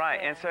thinking back Right,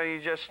 then. and so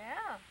you just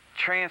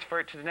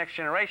transfer it to the next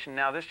generation.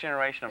 Now this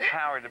generation of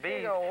power to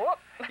be.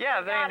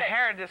 Yeah, they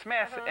inherited this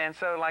mess. And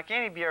so like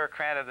any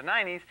bureaucrat of the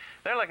 90s,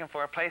 they're looking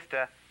for a place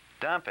to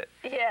dump it.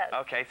 Yes.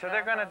 Okay, so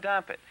they're going to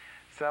dump it.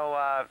 So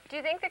do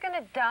you think they're going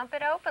to dump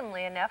it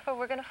openly enough, or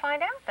we're going to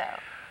find out, though?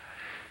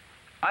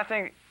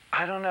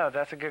 I don't know.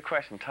 That's a good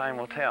question. Time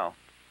will tell.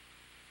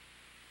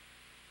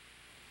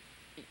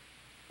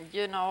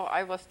 You know,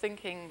 I was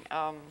thinking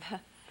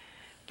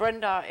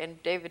Brenda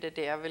and David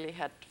Adair really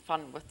had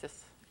fun with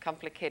this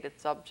complicated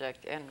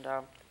subject, and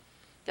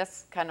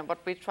that's kind of what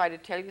we try to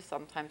tell you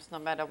sometimes, no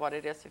matter what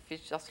it is. If you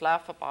just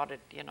laugh about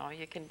it, you know,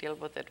 you can deal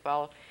with it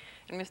well.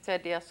 And Mr.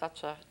 Adair is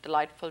such a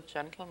delightful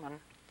gentleman.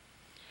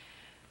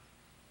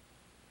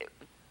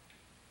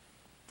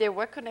 There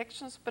were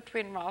connections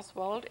between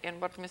Roswell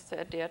and what Mr.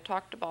 Adair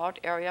talked about,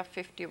 Area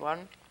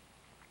 51.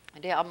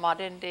 There are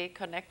modern-day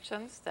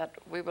connections that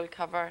we will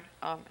cover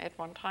at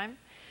one time.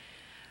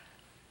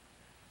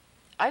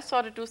 I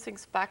sort of do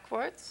things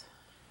backwards,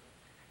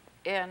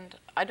 and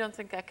I don't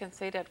think I can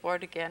say that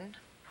word again.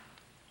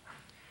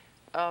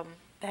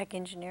 Back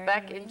engineering?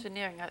 Back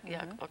engineering,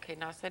 yeah, okay,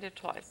 now I said it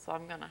twice, so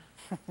I'm going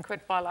to quit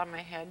while I'm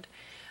ahead.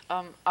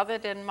 Other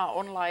than my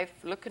own life,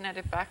 looking at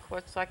it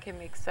backwards so I can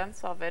make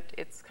sense of it,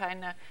 it's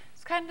kind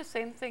of the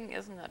same thing,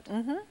 isn't it?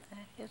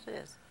 Yes, it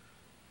is.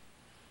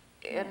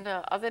 And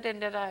other than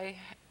that, I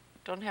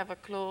don't have a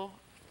clue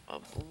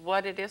of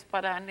what it is,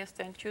 but I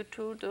understand you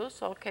two do,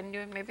 so can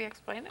you maybe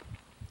explain it?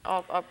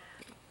 Or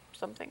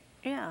something?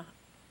 Yeah.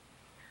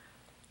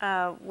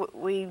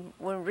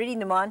 When reading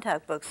the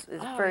Montauk books, it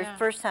was the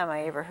first time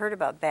I ever heard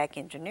about back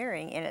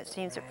engineering, and it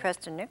seems that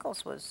Preston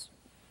Nicols was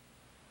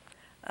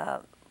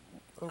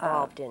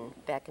involved in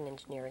back in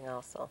engineering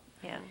also.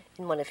 Yeah.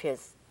 In one of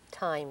his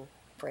time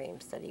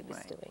frames that he was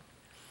doing.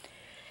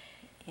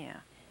 Yeah.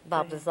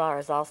 Bob Lazar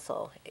is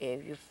also,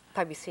 you've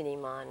probably seen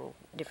him on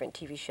different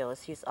TV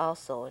shows, he's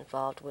also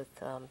involved with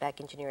back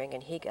engineering,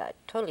 and he got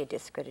totally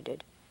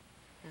discredited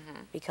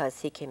because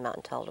he came out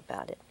and told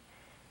about it.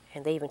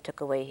 And they even took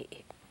away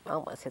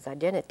almost his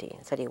identity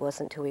and said he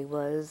wasn't who he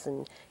was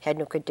and had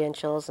no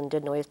credentials and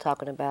didn't know what he was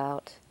talking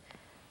about.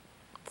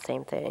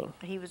 Same thing.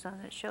 He was on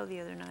that show the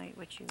other night,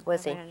 which you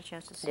haven't had a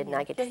chance to see. Did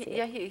not get to see it.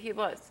 Yeah, he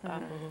was.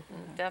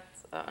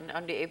 That's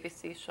on the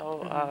ABC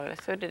show.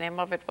 So the name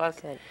of it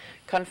was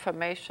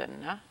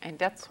Confirmation, and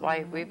that's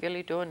why we're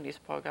really doing these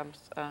programs.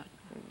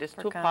 This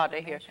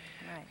two-parter here,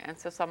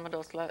 answer some of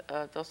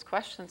those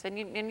questions. And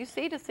you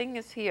see, the thing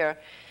is here,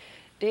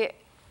 there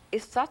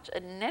is such a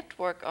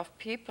network of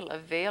people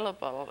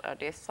available.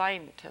 There's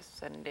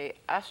scientists and the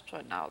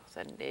astronauts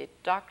and the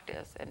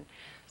doctors and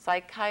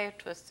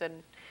psychiatrists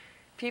and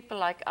people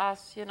like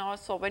us, you know.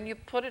 So when you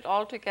put it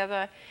all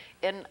together,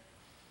 and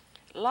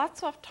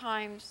lots of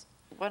times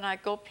when I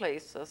go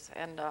places,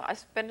 and I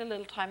spend a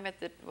little time at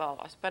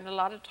I spend a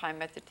lot of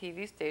time at the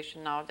TV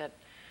station now that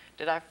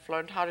I've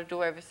learned how to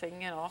do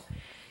everything, you know.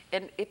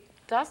 And it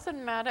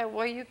doesn't matter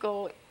where you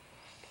go,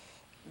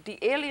 the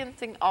alien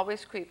thing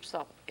always creeps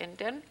up. And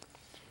then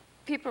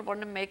people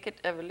want to make it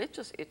a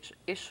religious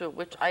issue,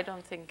 which I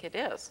don't think it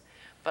is.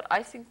 But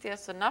I think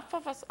there's enough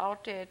of us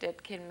out there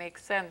that can make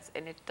sense,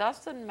 and it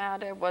doesn't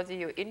matter whether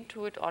you're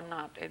into it or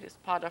not. It is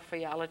part of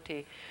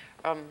reality.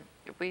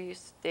 We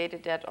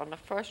stated that on the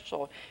first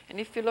show. And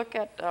if you look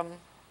at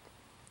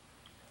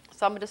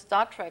some of the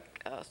Star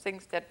Trek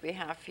things that we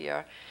have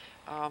here,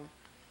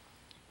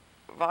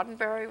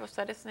 Roddenberry, was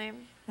that his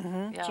name?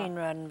 Yeah. Gene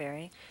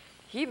Roddenberry.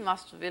 he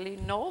must really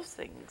know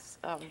things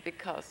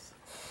because,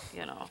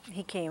 you know.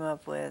 He came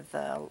up with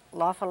an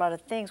awful lot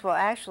of things. Well,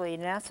 actually,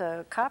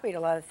 NASA copied a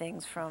lot of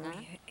things from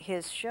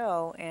his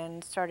show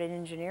and started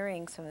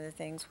engineering some of the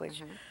things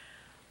which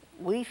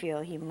we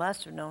feel he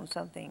must have known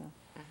something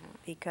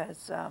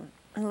because a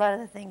lot of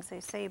the things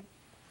they say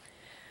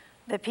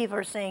that people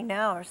are saying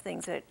now are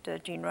things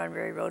that Gene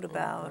Roddenberry wrote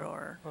about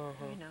or,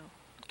 you know,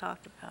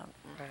 talked about.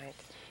 Right.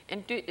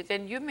 And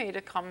then you made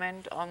a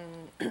comment on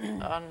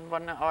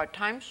one of our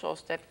time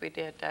shows that we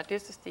did, that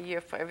this is the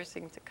year for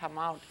everything to come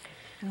out.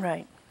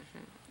 Right.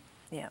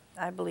 Yeah,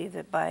 I believe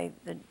that by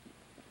the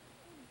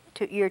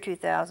year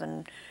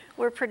 2000,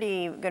 we're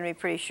going to be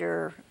pretty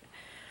sure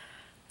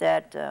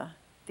that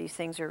these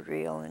things are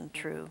real and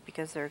true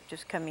because they're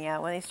just coming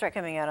out. When they start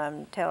coming out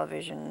on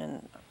television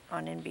and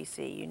on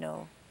NBC, you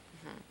know,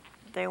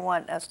 they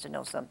want us to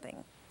know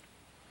something.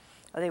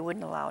 Or they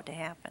wouldn't allow it to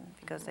happen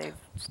because they've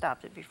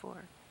stopped it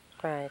before.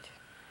 Right.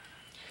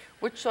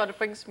 Which sort of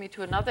brings me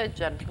to another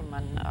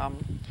gentleman.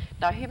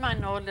 Now him I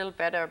know a little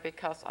better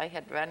because I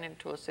had ran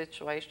into a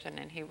situation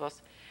and he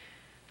was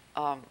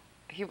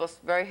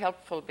very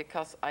helpful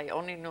because I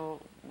only knew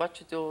what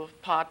to do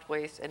part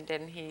ways and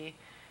then he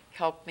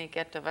helped me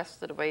get the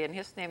rest of the way, and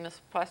his name is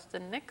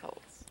Preston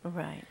Nicols.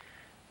 Right.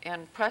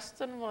 And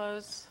Preston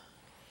was?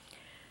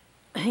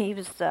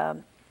 He's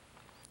an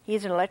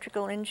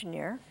electrical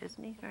engineer,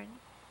 isn't he? Right?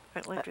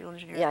 Electrical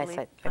engineer. Yes,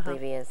 I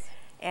believe he is.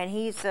 And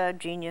he's a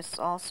genius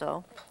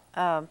also.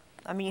 I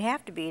mean, you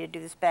have to be to do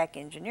this back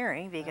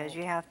engineering because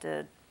you have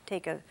to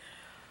take a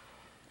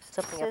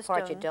something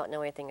apart you don't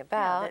know anything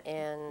about,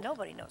 and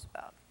nobody knows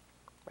about.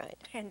 Right.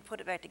 And put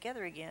it back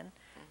together again,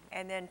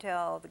 and then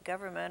tell the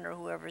government or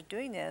whoever's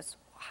doing this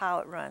how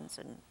it runs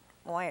and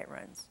why it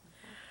runs.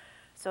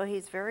 So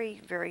he's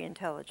very, very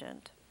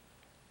intelligent.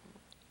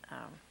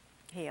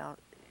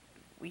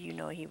 You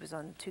know, he was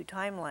on 2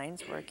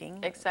 timelines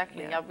working.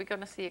 Exactly. Yeah, we're going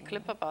to see a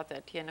clip about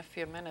that here in a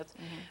few minutes.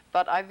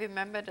 But I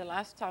remember the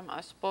last time I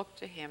spoke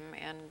to him,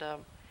 and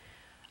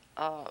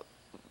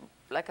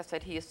like I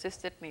said, he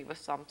assisted me with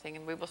something,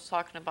 and we was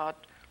talking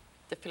about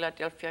the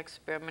Philadelphia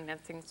experiment and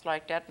things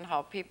like that, and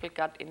how people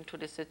got into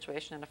the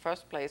situation in the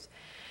first place.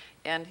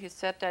 And he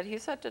said that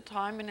he's at the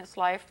time in his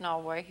life now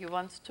where he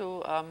wants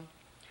to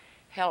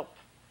help,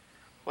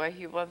 where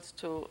he wants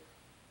to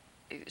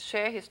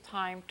share his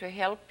time to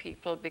help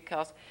people,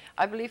 because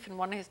I believe in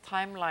one of his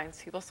timelines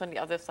he was on the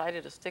other side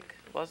of the stick,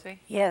 was he?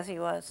 Yes, he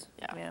was.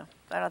 Yeah.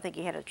 I don't think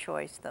he had a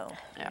choice, though.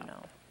 Yeah. You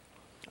know.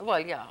 Well,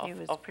 yeah. He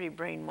was pretty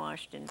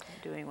brainwashed into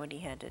doing what he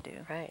had to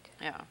do. Right.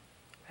 Yeah.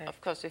 Right. Of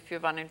course, if you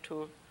run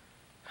into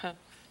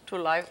two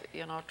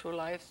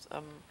lives,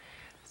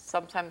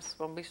 sometimes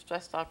when we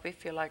stressed out, we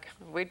feel like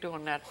we're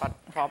doing that, but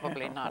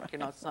probably not. You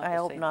know, it's not I the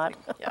hope same not.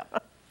 thing. Yeah.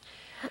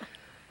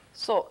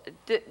 So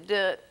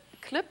the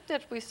clip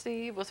that we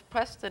see with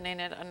Preston in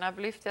it, and I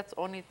believe that's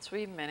only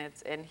 3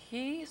 minutes, and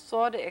he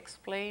sort of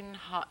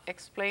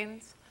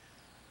explains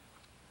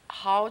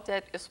how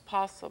that is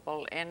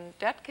possible, and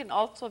that can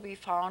also be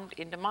found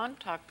in the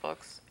Montauk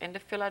books in the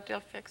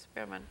Philadelphia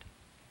experiment.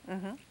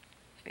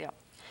 Yeah.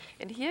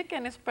 And here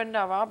again is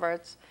Brenda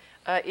Roberts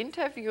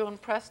interviewing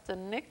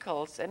Preston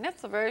Nicols, and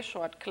it's a very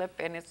short clip,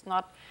 and it's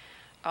not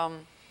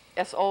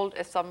as old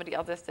as some of the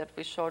others that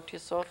we showed you.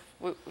 So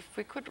if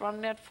we could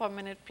run that for a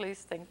minute,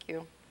 please, thank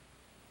you.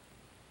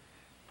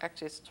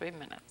 Actually, it's 3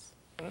 minutes.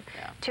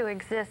 Yeah. To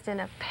exist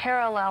in a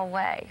parallel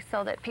way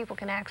so that people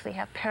can actually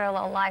have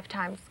parallel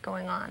lifetimes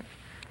going on.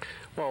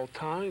 Well,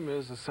 time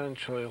is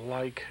essentially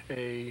like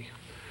a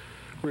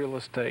real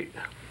estate.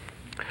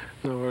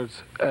 In other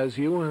words, as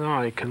you and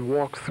I can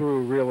walk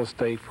through real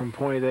estate from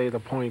point A to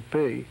point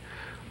B,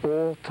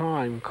 all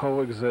time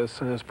coexists,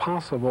 and it's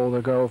possible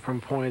to go from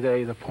point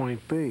A to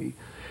point B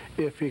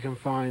if you can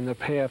find the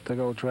path to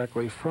go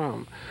directly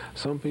from.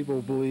 Some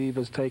people believe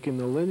it's taking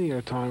the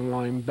linear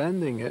timeline,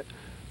 bending it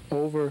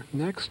over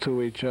next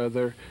to each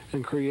other,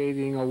 and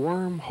creating a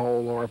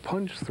wormhole or a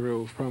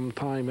punch-through from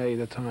time A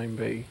to time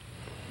B.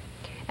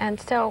 And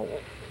so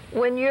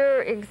when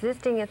you're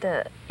existing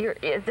you're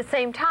at the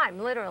same time,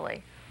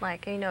 literally,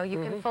 like, you know,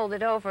 you can fold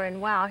it over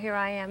and, wow, here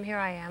I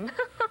am.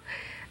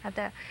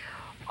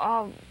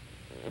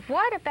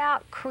 What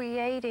about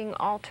creating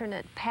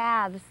alternate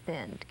paths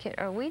then?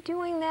 Are we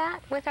doing that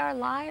with our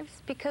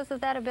lives because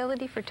of that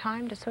ability for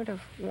time to sort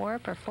of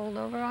warp or fold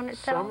over on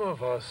itself? Some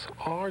of us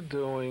are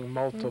doing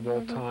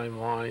multiple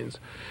timelines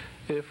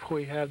if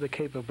we have the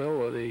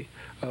capability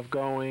of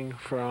going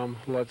from,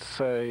 let's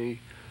say,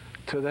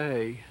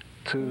 today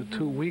to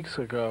 2 weeks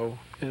ago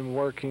and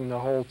working the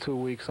whole 2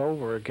 weeks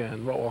over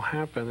again. What will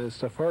happen is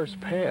the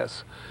first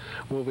pass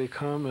will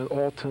become an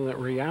alternate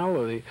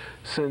reality,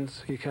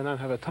 since you cannot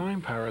have a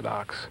time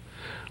paradox,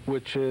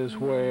 which is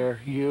where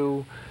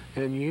you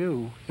and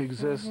you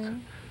exist,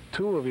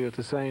 2 of you at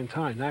the same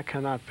time. That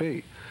cannot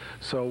be.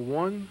 So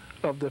one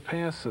of the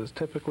passes,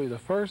 typically the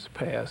first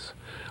pass,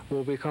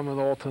 will become an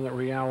alternate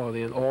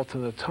reality, an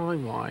alternate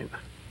timeline.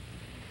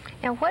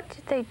 Now, what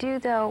did they do,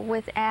 though,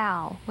 with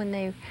Al when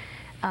they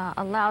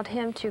allowed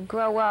him to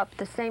grow up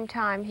the same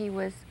time he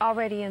was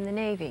already in the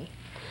Navy?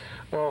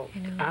 Well,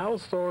 You know.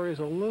 Al's story is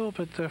a little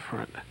bit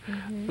different.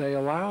 They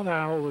allowed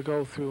Al to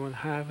go through and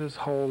have his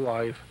whole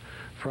life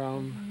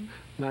from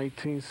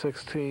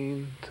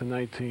 1916 to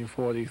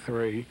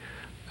 1943.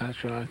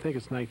 Actually, I think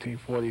it's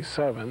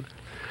 1947.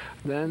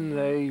 Then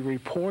they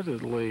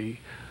reportedly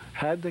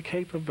had the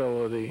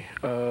capability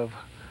of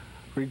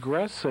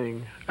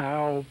regressing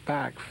Al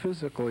back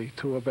physically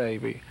to a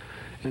baby,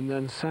 and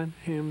then sent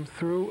him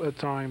through a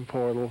time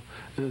portal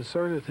and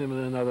inserted him in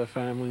another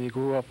family, and he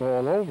grew up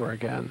all over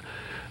again.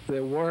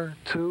 There were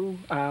two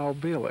Al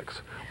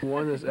Bieleks.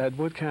 One is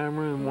Edward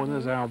Cameron and one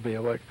is Al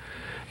Bielek.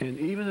 And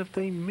even if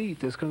they meet,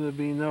 there's going to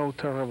be no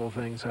terrible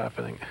things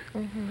happening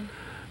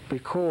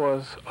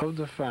because of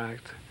the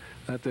fact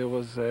that there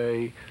was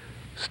a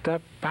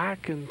step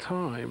back in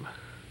time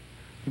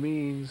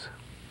means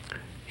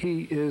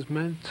he is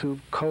meant to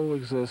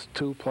coexist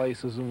two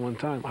places in one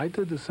time. I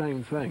did the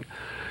same thing.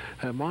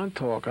 At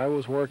Montauk, I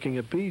was working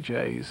at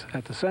BJ's.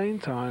 At the same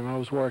time, I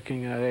was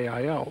working at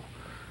AIO.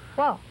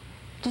 Whoa.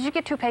 Did you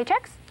get two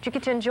paychecks? Did you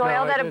get to enjoy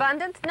all that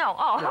abundance? No.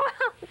 Oh,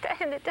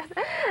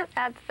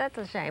 no. That's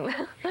a shame.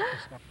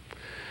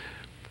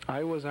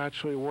 I was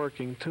actually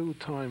working two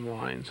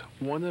timelines,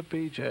 one at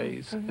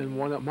BJ's and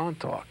one at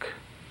Montauk.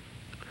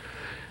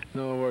 In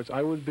other words,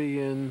 I would be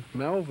in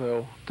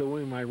Melville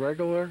doing my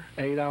regular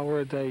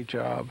 8-hour-a-day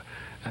job.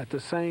 At the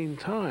same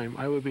time,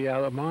 I would be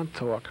out at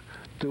Montauk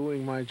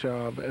doing my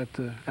job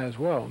as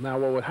well. Now,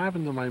 what would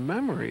happen to my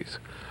memories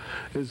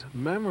is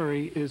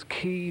memory is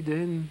keyed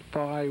in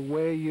by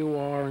where you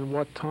are and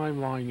what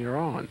timeline you're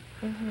on.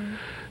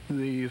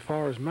 As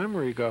far as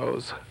memory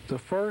goes, the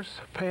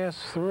first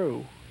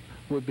pass-through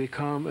would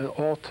become an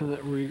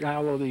alternate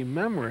reality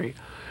memory,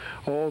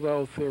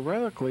 although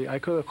theoretically I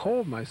could have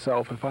called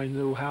myself if I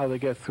knew how to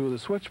get through the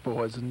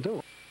switchboards and do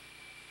it.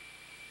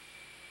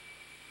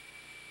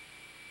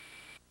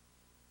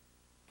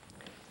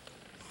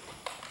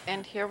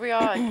 And here we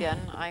are again.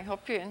 I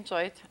hope you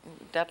enjoyed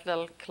that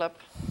little clip.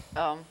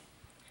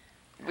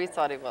 We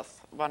thought it was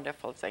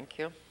wonderful. Thank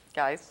you,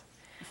 guys.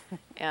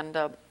 And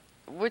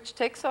which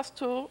takes us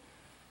to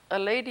a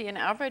lady in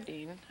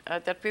Aberdeen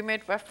that we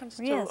made reference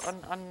to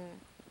on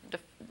the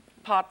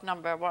part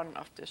number 1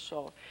 of this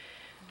show.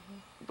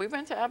 We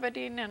went to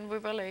Aberdeen and we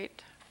were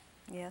late.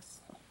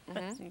 Yes.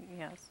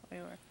 Yes, we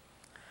were.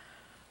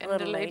 And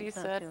the lady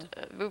said,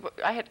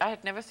 I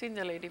had never seen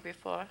the lady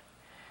before.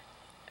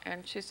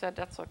 And she said,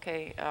 that's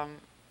okay.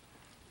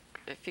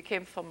 If you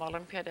came from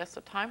Olympia, there's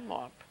a time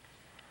warp.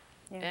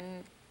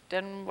 And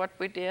then what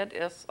we did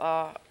is,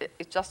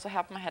 it just so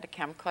happened I had a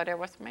camcorder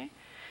with me.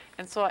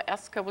 And so I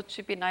asked her, would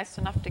she be nice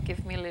enough to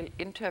give me a little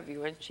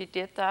interview? And she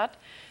did that.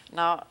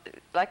 Now,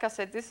 like I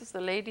said, this is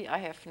a lady I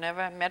have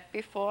never met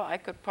before. I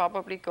could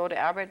probably go to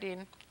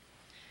Aberdeen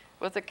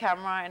with a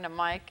camera and a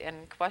mic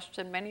and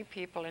question many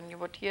people, and you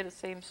would hear the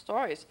same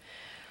stories.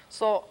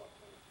 So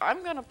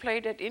I'm going to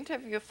play that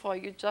interview for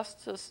you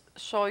just to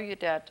show you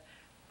that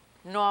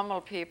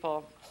normal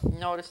people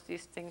notice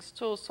these things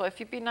too. So if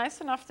you'd be nice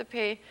enough to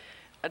play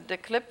the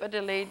clip of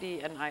the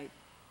lady, and I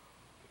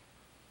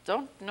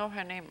don't know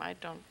her name. I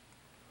don't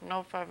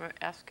know if I ever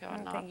asked her or not.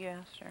 I don't think you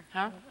asked her.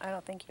 Huh? I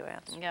don't think you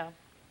asked her. Yeah.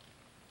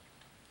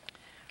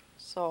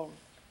 So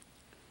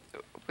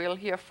we'll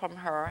hear from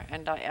her,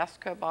 and I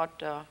asked her about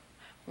the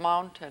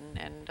mountain,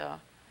 and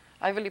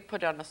I really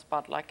put her on the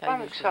spot like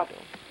I usually do.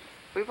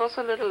 We was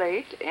a little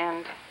late,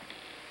 and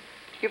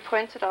you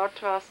pointed out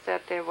to us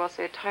that there was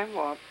a time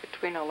warp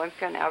between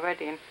Olympia and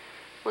Aberdeen.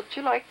 Would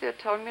you like to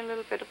tell me a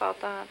little bit about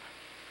that?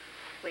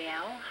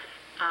 Well,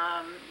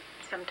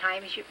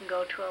 sometimes you can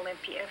go to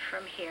Olympia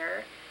from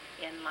here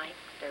in like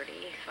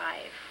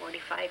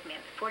 45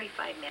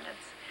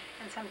 minutes,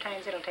 and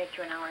sometimes it'll take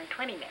you an hour and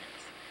 20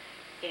 minutes.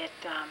 It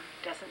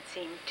doesn't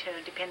seem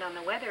to depend on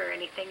the weather or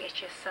anything. It's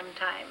just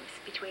sometimes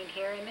between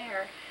here and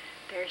there,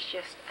 there's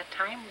just a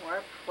time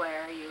warp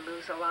where you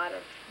lose a lot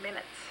of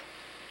minutes.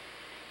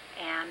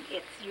 And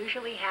it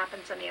usually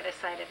happens on the other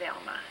side of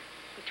Elma,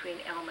 between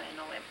Elma and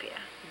Olympia.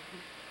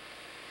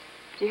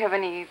 Do you have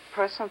any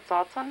personal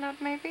thoughts on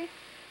that, maybe?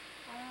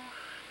 Oh,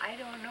 I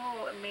don't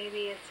know.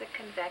 Maybe it's a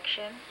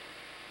convection.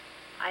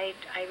 I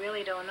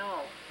really don't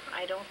know.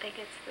 I don't think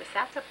it's the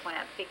SATSA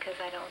plant because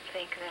I don't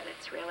think that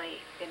it's really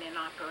been in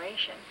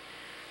operation.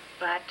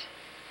 But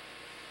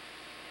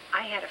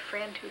I had a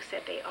friend who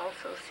said they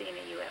also seen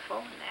a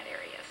UFO in that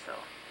area, so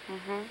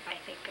I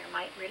think there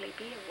might really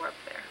be a warp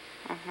there.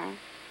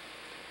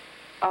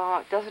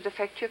 Does it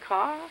affect your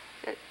car?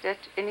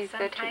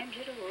 Sometimes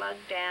it'll lug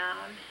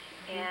down,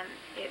 and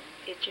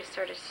it just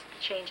sort of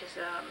changes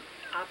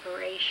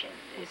operation.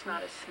 It's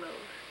not as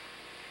smooth.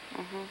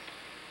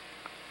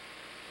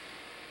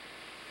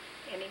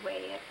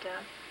 Anyway,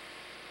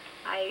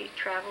 I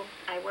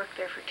worked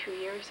there for 2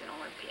 years in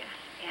Olympia,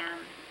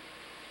 and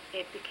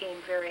it became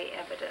very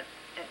evident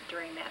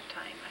during that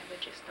time. I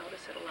would just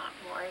notice it a lot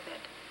more,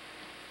 that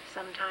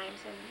sometimes,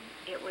 and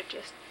it would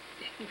just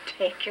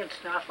take an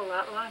awful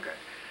lot longer.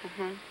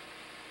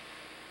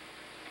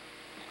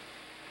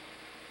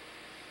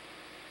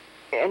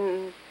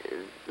 And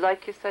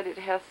like you said, it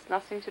has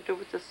nothing to do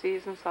with the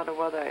seasons or the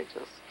weather,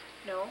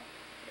 No,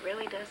 It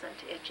really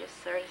doesn't. It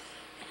just sort of,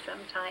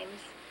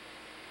 sometimes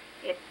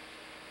it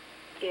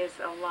is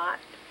a lot.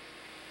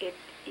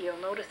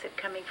 You'll notice it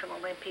coming from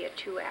Olympia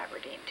to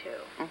Aberdeen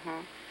too.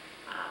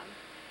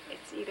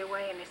 It's either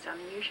way, and it's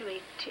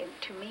usually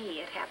to me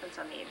it happens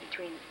on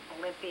between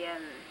Olympia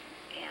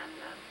and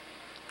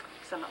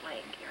Summit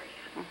Lake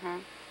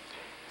area.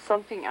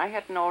 Something I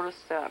had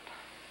noticed that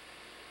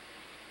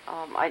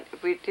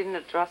we didn't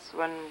address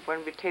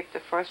when we taped the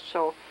first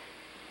show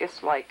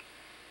is like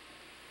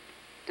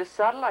the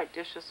satellite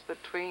dishes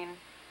between,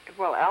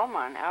 well,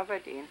 Alma and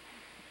Aberdeen.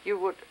 You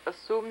would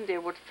assume they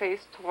would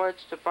face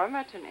towards the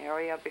Bremerton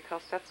area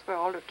because that's where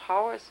all the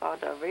towers are,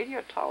 the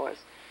radio towers.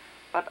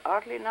 But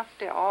oddly enough,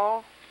 they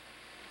all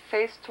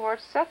face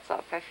towards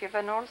Setsup. Have you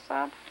ever noticed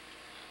that?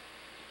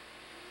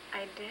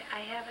 I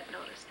haven't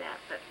noticed that,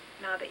 but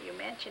now that you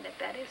mention it,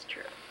 that is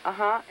true.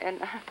 And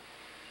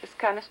it's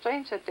kind of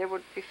strange that they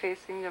would be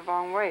facing the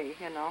wrong way,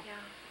 you know.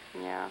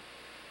 Yeah.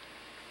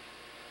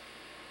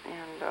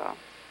 And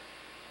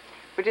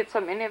we did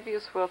some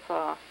interviews with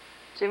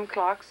Jim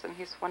Clarkson.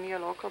 He's one of your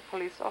local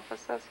police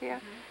officers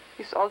here.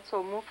 He's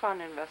also a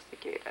MUFON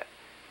investigator.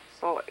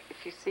 So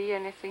if you see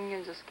anything,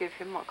 you just give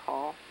him a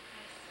call.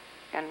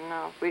 And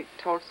we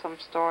told some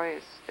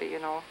stories, you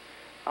know,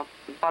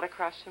 about a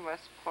crash in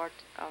Westport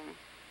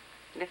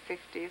in the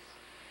 50s.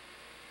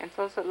 And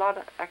so there's a lot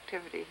of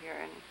activity here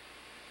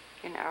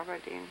in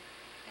Aberdeen.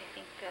 I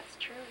think that's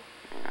true.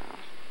 Yeah.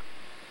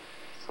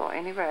 So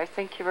anyway, I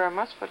thank you very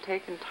much for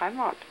taking time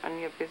out on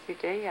your busy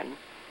day, and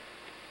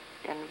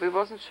we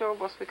wasn't sure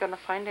was we going to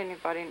find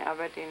anybody in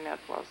Aberdeen that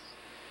was,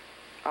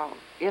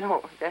 you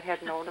know, that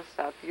had noticed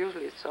that.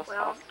 Usually it's just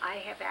well, us. I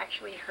have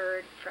actually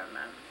heard from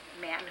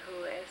a man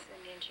who is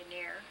an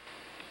engineer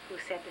who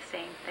said the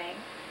same thing,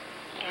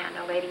 and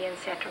a lady in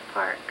Central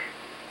Park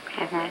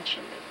had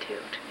mentioned it too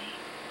to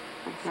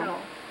me. So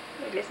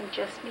it isn't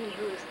just me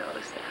who has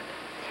noticed that.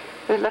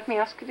 But let me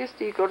ask you this,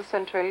 do you go to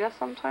Centralia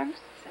sometimes?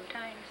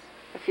 Sometimes.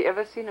 Have you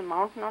ever seen a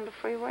mountain on the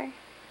freeway?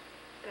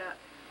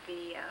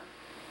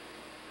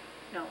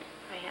 No,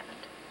 I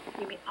haven't.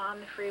 You mean on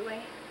the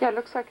freeway? Yeah, it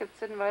looks like it's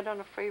sitting right on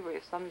the freeway.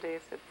 Some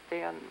days it's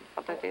there and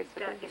other days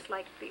it isn't. It's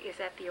like, is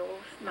that the old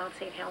Mount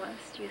St. Helens,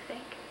 do you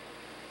think?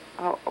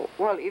 Oh,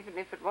 well, even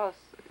if it was,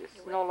 it's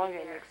It no wouldn't longer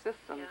be in there.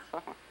 existence. Yeah. So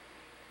it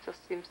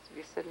just seems to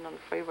be sitting on the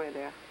freeway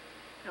there.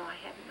 No, I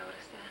haven't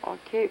noticed that.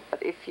 Okay,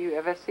 but if you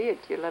ever see it,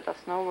 you let us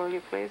know, will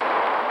you please?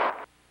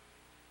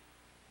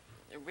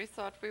 We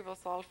thought we was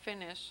all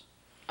finished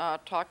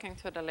talking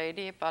to the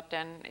lady, but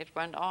then it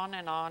went on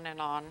and on and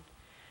on.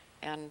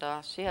 And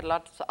she had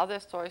lots of other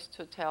stories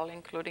to tell,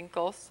 including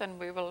ghosts, and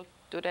we will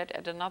do that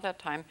at another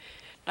time.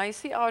 Now you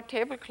see our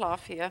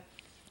tablecloth here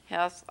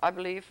has, I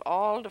believe,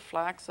 all the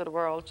flags of the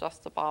world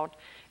just about.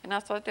 And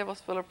I thought that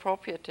was well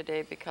appropriate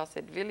today because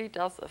it really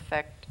does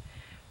affect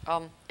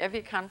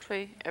every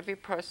country, every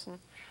person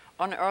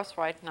on earth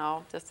right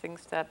now, the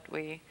things that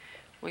we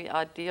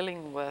are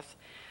dealing with.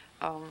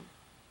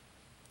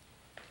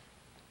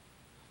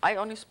 I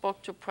only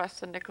spoke to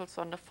Preston Nicols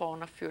on the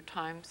phone a few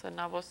times, and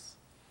I was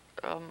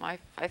I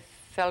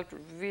felt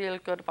real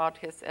good about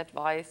his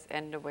advice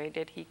and the way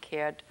that he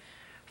cared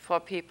for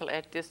people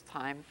at this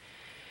time.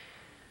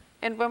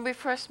 And when we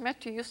first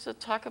met, you used to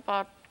talk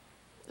about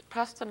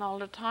Preston all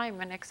the time,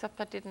 and except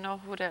I didn't know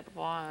who that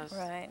was.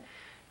 Right.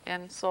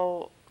 And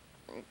so,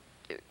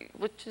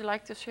 would you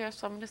like to share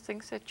some of the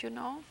things that you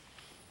know?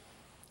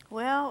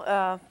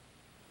 Well,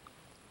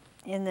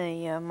 in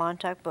the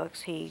Montauk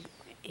books,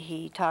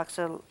 he talks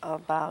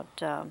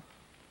about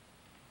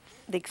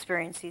the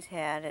experience he's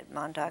had at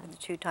Montauk, the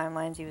 2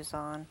 timelines he was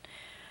on.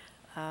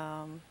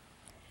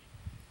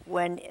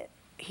 When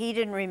he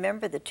didn't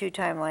remember the 2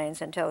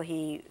 timelines until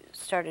he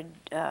started,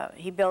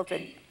 he built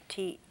a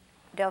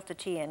Delta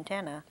T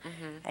antenna,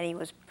 and he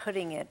was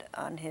putting it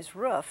on his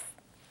roof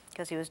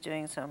because he was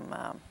doing some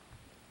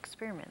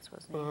experiments,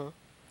 wasn't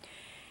he?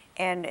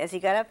 And as he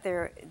got up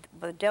there,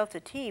 the Delta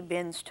T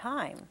bends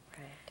time.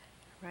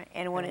 Right.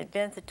 And when it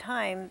bent the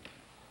time,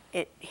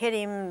 it hit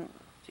him.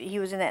 He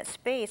was in that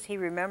space. He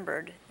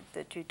remembered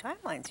the 2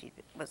 timelines he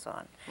was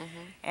on,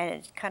 and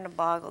it kind of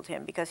boggled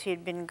him because he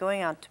had been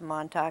going out to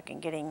Montauk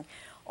and getting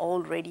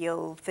old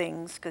radio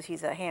things because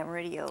he's a ham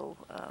radio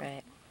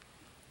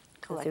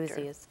collector.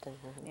 Enthusiast.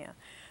 Yeah.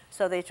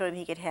 So they told him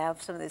he could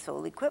have some of this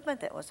old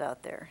equipment that was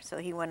out there. So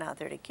he went out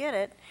there to get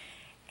it,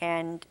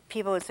 and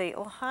people would say,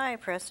 "Oh, hi,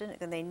 Preston,"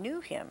 and they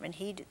knew him, and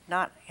he did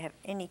not have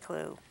any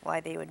clue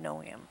why they would know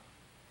him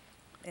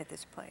at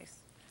this place.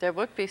 That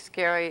would be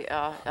scary.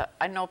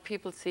 I know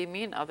people see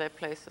me in other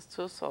places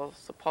too, so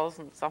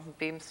supposing something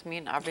beams me,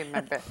 and I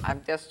remember,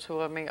 I'm just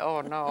two of me, oh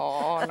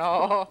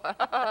no,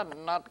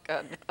 not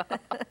good. I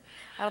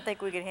don't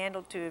think we could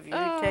handle 2 of you,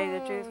 to tell you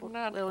the truth,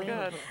 Not Lily.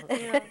 good.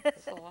 Yeah,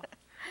 so.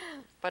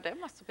 But that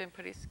must have been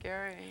pretty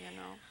scary, you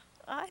know.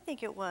 I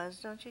think it was,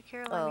 don't you,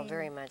 Carol? I Oh, mean,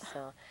 very much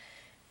so.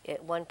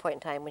 At one point in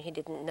time, when he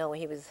didn't know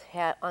he was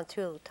on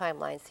 2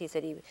 timelines, he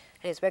said he at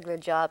his regular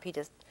job, he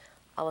just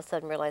all of a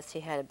sudden realized he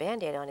had a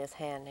Band-Aid on his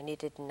hand, and he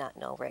did not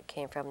know where it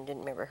came from and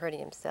didn't remember hurting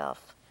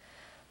himself.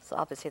 So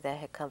obviously that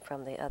had come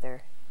from the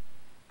other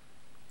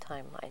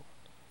timeline.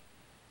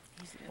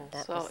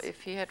 So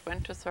if he had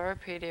went to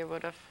therapy, they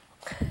would have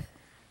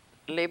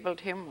labeled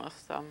him with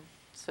some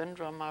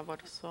syndrome, I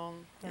would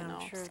assume. Yeah, You know,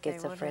 I'm sure they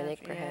would schizophrenic,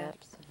 have,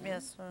 perhaps. Yeah.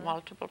 Yes.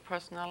 multiple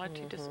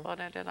personality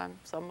disorder that I'm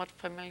somewhat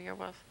familiar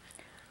with.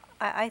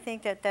 I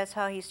think that that's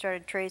how he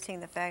started tracing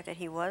the fact that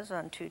he was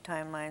on 2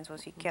 timelines.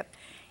 Was he kept,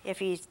 if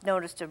he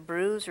noticed a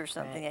bruise or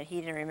something that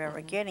he didn't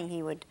remember getting,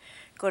 he would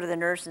go to the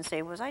nurse and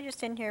say, "Was I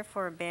just in here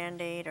for a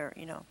Band-Aid?" Or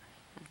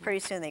pretty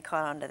soon they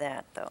caught on to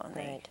that though, and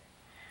they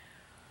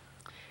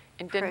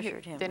And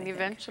pressured him. then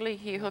eventually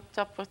he hooked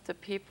up with the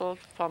people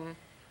from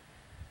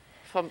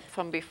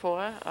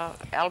before,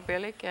 Al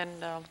Bielek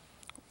and.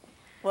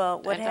 Well,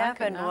 what and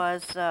happened Duncan,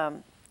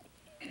 was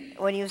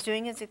when he was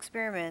doing his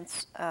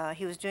experiments,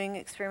 he was doing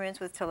experiments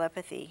with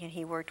telepathy, and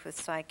he worked with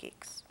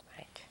psychics.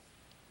 Right.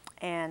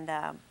 And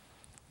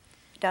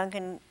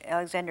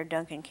Alexander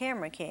Duncan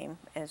Cameron came,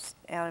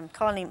 I'm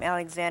calling him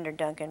Alexander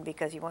Duncan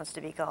because he wants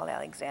to be called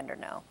Alexander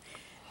now.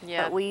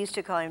 Yeah. But we used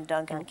to call him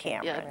Duncan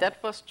Cameron. Yeah, that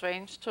was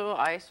strange too.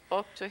 I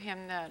spoke to him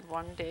that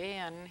one day,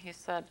 and he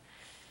said,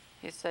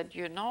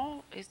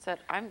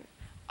 I'm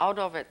out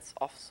of it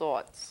of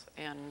sorts,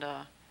 and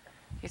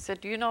he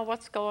said, "Do you know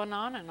what's going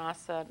on?" And I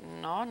said,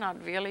 "No, not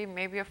really.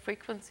 Maybe a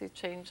frequency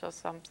change or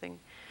something."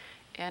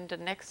 And the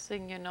next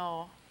thing you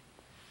know,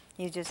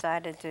 He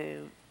decided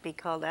to be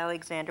called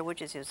Alexander,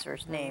 which is his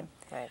first name.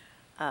 Right.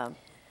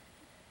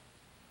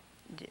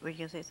 Were you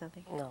going to say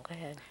something? No, go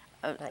ahead.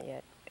 Not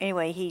yet.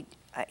 Anyway, he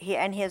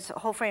and his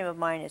whole frame of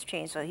mind has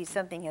changed. So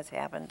something has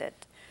happened that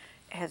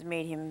has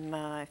made him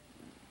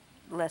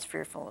less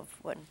fearful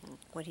of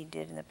what he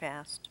did in the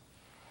past.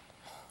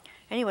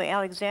 Anyway,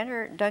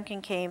 Alexander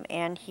Duncan came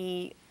and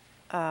he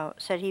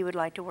said he would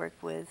like to work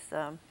with.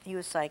 He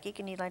was psychic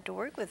and he'd like to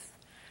work with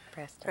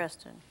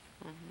Preston.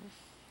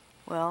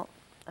 Well,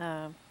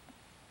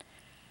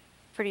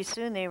 pretty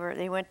soon they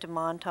went to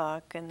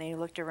Montauk and they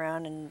looked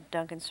around, and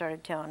Duncan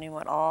started telling him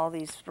what all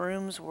these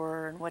rooms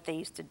were and what they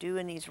used to do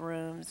in these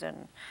rooms,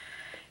 and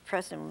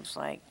Preston was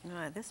like,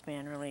 "Oh, this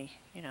man really,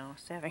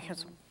 is having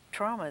some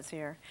traumas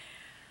here,"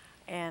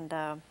 and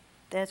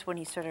that's when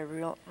he started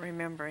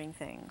remembering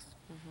things.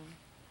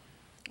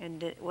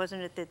 And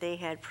wasn't it that they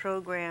had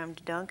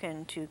programmed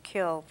Duncan to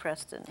kill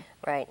Preston?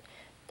 Right.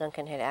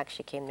 Duncan had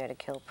actually came there to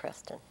kill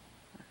Preston.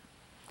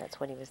 That's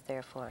what he was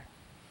there for.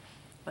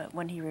 But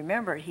when he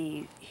remembered,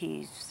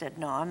 he said,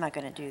 "No, I'm not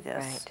going to do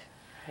this."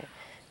 Right.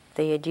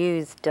 They had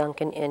used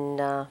Duncan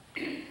in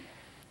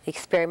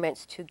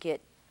experiments to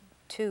get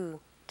 2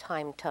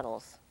 time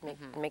tunnels,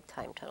 make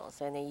time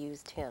tunnels, and they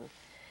used him.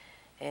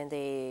 And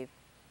they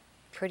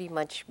pretty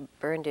much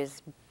burned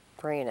his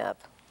brain up.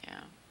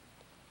 yeah.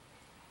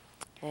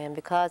 And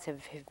because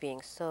of him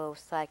being so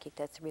psychic,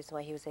 that's the reason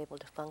why he was able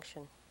to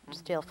function,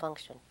 still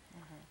function,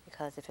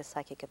 because of his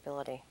psychic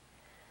ability.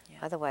 Yeah.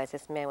 Otherwise,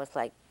 this man was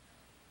like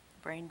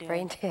Brain dead.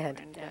 brain dead.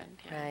 Brain dead,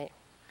 yeah. Right.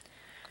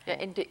 Yeah,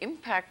 and the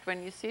impact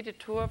when you see the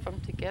 2 of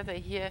them together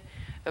here,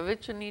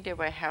 originally they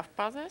were half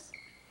brothers.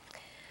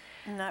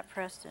 Not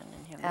Preston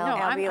and him. Al-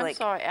 No, Al I'm Bielek.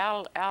 sorry,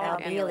 Al Al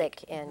and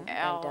Bielek and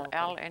Duncan.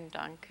 Al and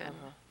Duncan,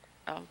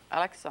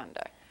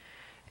 Alexander.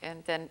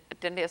 And then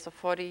there's a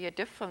 40-year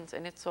difference,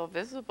 and it's so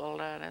visible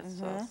that it's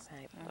just,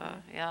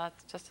 yeah,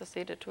 it's just to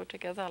see the 2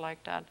 together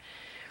like that.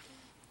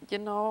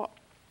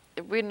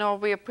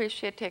 We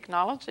appreciate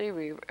technology,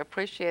 we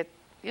appreciate,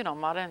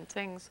 modern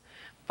things,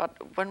 but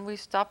when we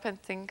stop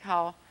and think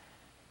how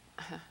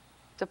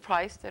the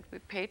price that we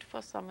paid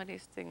for some of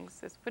these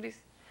things is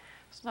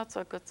it's not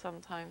so good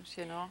sometimes,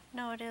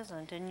 No, it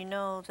isn't. And you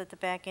know that the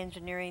back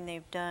engineering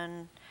they've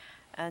done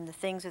and the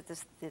things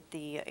that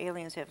the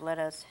aliens have let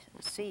us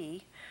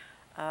see,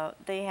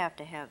 they have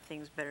to have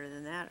things better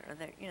than that, or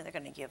they're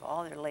going to give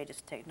all their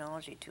latest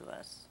technology to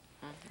us.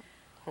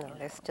 No,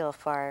 they're still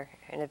far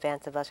in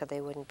advance of us, or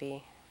they wouldn't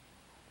be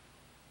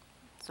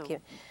So,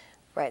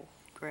 right.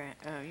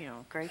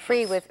 Gracious.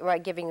 Free with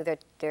giving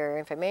their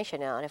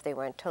information out. If they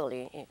weren't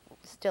totally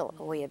still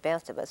way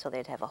advanced of us, so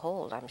they'd have a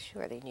hold. I'm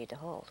sure they need to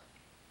hold.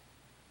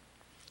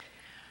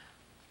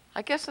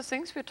 I guess the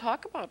things we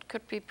talk about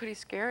could be pretty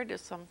scary to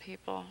some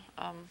people.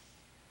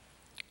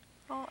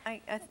 Well,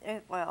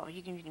 well,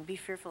 you can be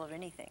fearful of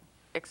anything.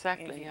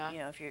 Exactly,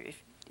 yeah.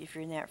 If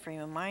you're in that frame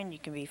of mind, you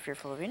can be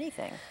fearful of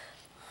anything.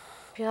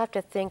 You have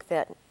to think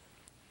that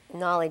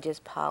knowledge is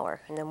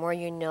power, and the more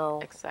you know,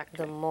 Exactly.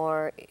 the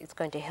more it's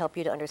going to help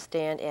you to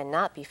understand and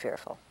not be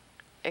fearful.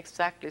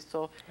 Exactly.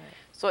 So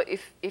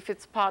if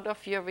it's part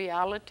of your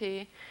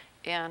reality,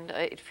 and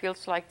it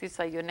feels like these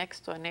are your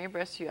next door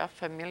neighbors, you are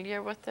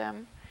familiar with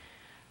them,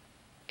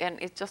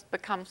 and it just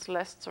becomes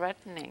less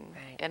threatening.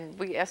 Right. And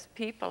we as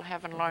people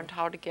haven't learned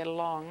how to get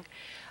along.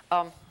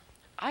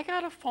 I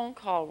got a phone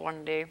call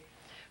one day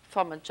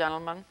from a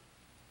gentleman,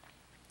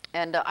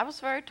 and I was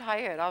very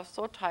tired. I was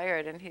so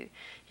tired, and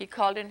he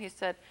called in. He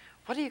said,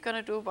 "What are you going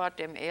to do about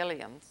them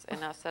aliens?"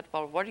 And I said,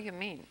 "Well, what do you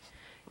mean?"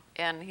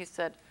 And he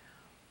said,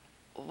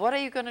 "What are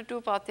you going to do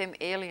about them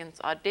aliens?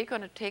 Are they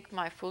going to take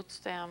my food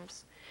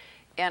stamps?"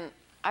 And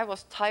I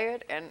was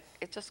tired and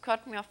it just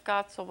caught me off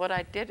guard. So what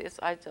I did is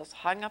I just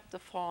hung up the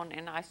phone,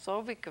 and I so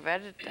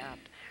regretted that.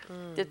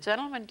 The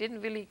gentleman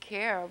didn't really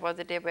care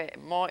whether there were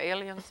more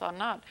aliens or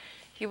not.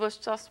 He was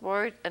just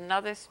worried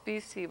another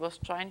species was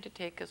trying to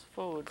take his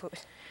food.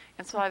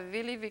 And so I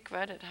really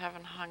regretted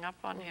having hung up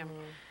on him.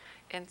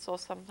 And so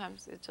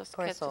sometimes it just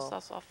Poor catches soul.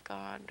 us off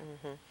guard.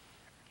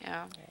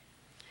 Yeah.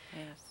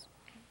 Yes.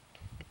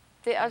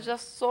 There are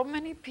just so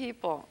many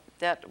people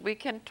that we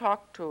can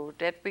talk to,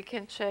 that we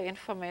can share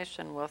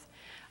information with.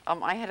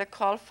 I had a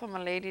call from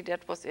a lady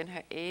that was in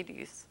her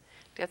 80s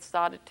that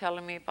started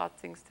telling me about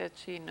things that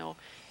she knew.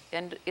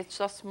 And it's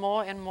just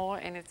more and more,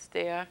 and it's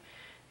there.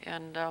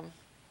 And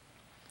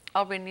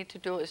all we need to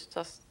do is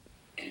just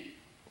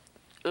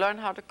learn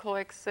how to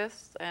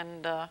coexist,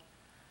 and I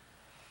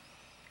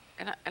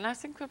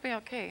think we'll be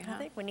okay. I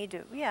think we need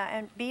to,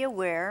 and be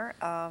aware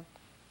of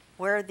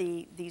where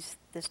this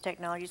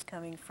technology is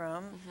coming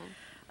from.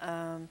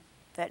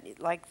 That,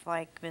 like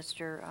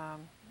Mr.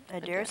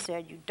 Adair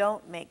said, you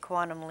don't make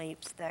quantum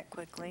leaps that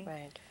quickly.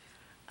 Right.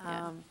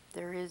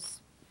 There is,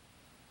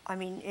 I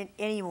mean,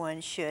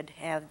 anyone should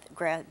have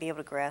be able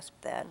to grasp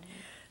that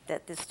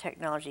that this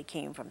technology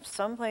came from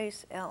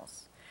someplace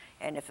else.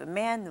 And if a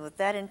man with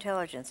that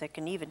intelligence that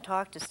can even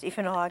talk to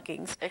Stephen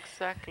Hawking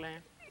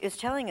is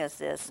telling us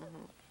this,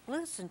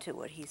 listen to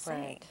what he's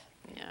saying.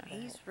 Yeah.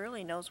 He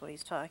really knows what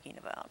he's talking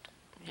about.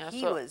 Yeah,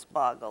 He so- was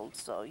boggled,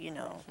 so you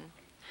know.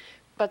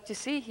 But you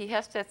see, he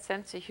has that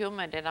sense of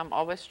humor that I'm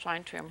always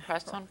trying to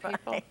impress on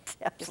people. Right, you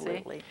see?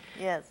 absolutely,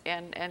 yes.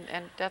 And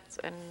that's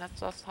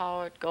just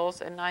how it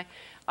goes. And I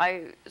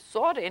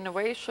sort of, in a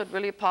way, should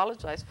really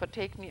apologize for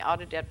taking you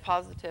out of that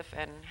positive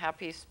and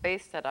happy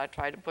space that I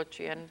try to put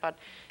you in, but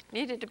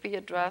needed to be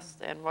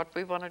addressed. And what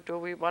we want to do,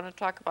 we want to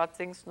talk about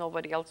things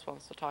nobody else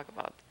wants to talk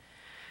about.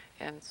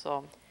 And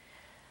so,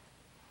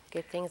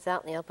 Get things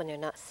out in the open. They're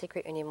not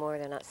secret anymore.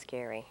 They're not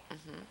scary.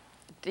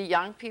 the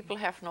young people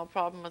have no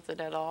problem with it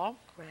at all.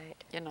 Right.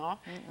 You know,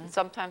 and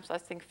sometimes I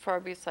think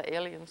Furbies are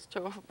aliens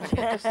too when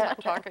they just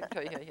start talking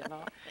to you. You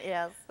know,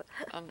 Yes.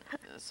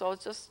 so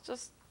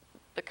just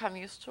become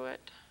used to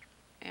it,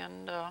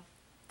 and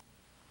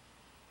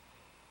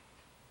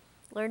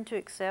Learn to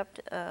accept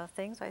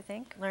things, I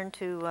think. Learn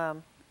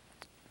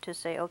to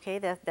say, okay,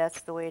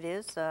 that's the way it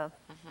is.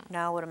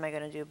 Now what am I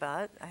going to do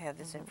about it? I have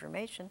this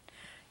information.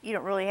 You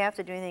don't really have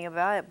to do anything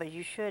about it, but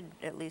you should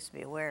at least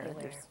be aware that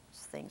there's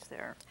things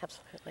there.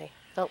 Absolutely.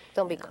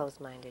 Don't be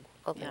closed-minded.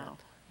 Open Yeah. up.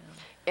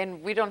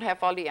 And we don't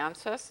have all the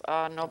answers.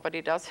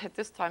 Nobody does at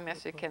this time,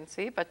 as you can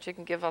see, but you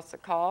can give us a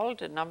call.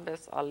 The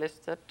numbers are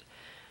listed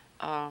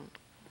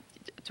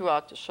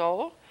throughout the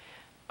show.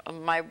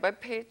 My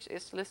webpage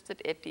is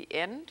listed at the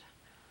end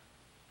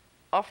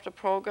of the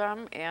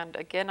program. And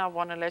again, I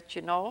want to let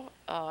you know,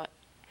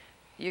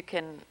 you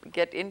can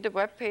get in the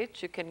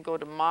webpage. You can go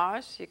to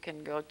Mars. You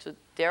can go to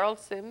Daryl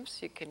Sims.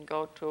 You can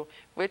go to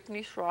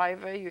Whitney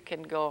Shriver. You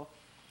can go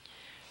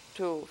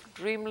to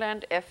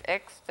Dreamland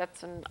FX.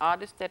 That's an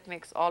artist that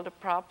makes all the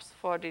props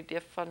for the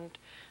different,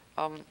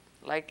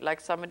 like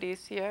some of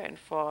these here, and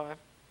for,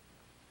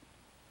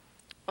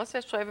 what's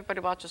that show everybody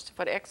watches,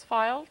 for the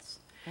X-Files.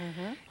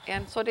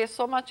 And so there's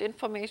so much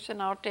information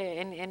out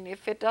there, and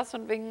if it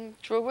doesn't ring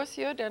true with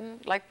you, then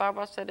like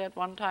Barbara said at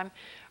one time,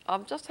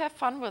 just have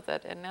fun with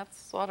it, and that's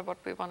sort of what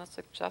we want to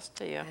suggest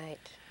to you.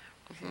 Right.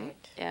 Right.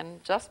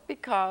 And just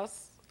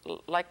because,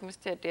 like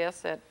Mr. Adair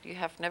said, you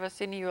have never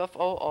seen a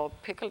UFO or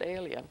pickled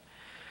alien,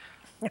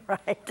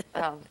 Right.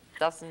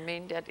 doesn't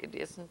mean that it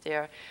isn't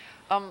there.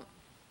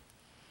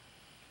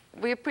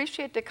 We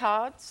appreciate the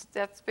cards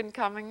that's been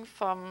coming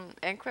from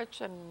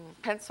Anchorage and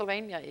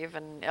Pennsylvania,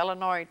 even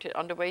Illinois.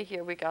 On the way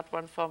here, we got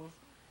one from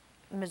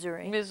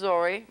Missouri.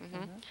 Missouri.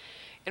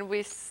 And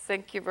we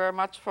thank you very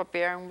much for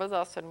bearing with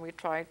us, and we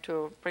try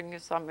to bring you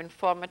some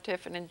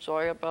informative and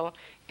enjoyable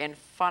and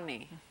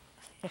funny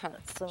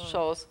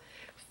shows.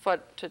 For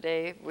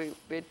today, we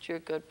bid you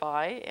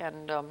goodbye,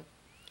 and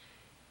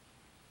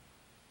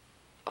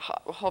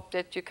hope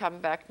that you come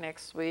back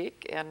next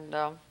week, and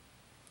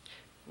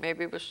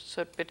maybe we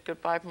should bid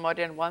goodbye more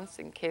than once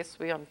in case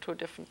we're on two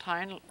different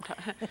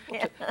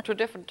two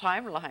different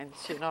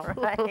timelines, you know.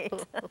 Right.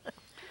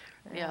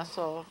 Yeah,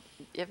 so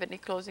you have any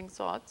closing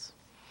thoughts?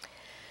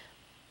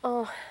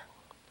 Oh,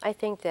 I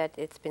think that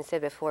it's been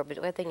said before,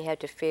 but one thing you have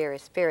to fear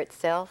is fear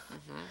itself.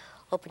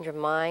 Open your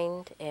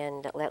mind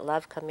and let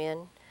love come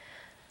in.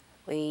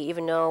 We,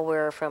 even though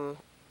we're from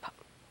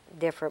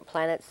different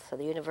planets of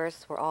the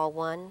universe, we're all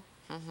one.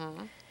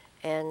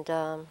 And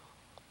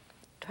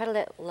try to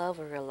let love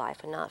over your life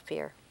and not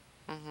fear.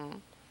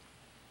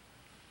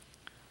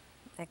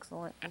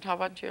 Excellent. And how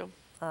about you?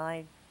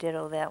 I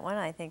ditto that one.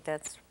 I think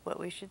that's what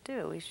we should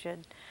do. We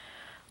should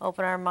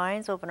open our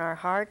minds, open our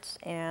hearts,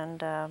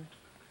 and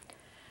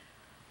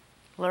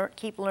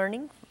keep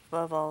learning,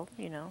 above all,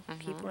 you know,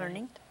 keep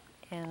learning,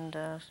 and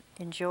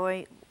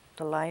enjoy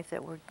the life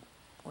that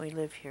we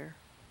live here.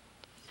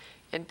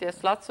 And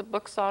there's lots of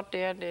books out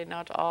there. They're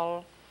not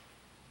all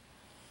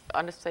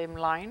on the same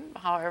line.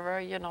 However,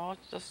 you know,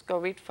 just go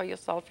read for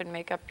yourself and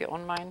make up your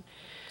own mind.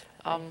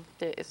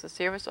 There is a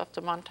series of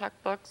the Montag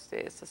books. There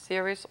is a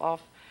series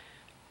of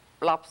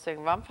Lapsing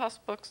Ramphas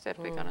books that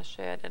we're going to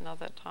share at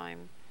another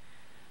time.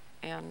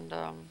 And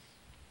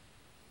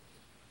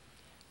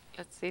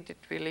let's see, did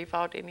we leave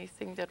out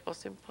anything that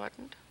was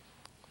important?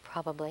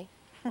 Probably.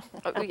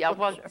 Yeah,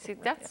 well, see,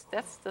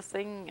 that's the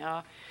thing.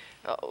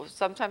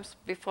 Sometimes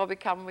before we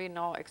come, we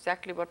know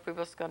exactly what we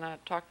was going to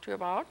talk to you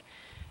about.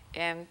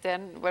 And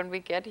then when we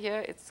get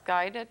here, it's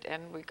guided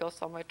and we go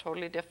somewhere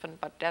totally different,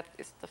 but that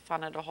is the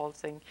fun of the whole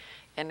thing.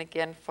 And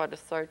again, for the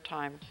third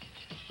time,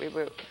 we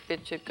will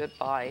bid you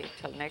goodbye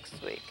till next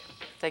week.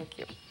 Thank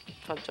you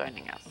for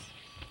joining us.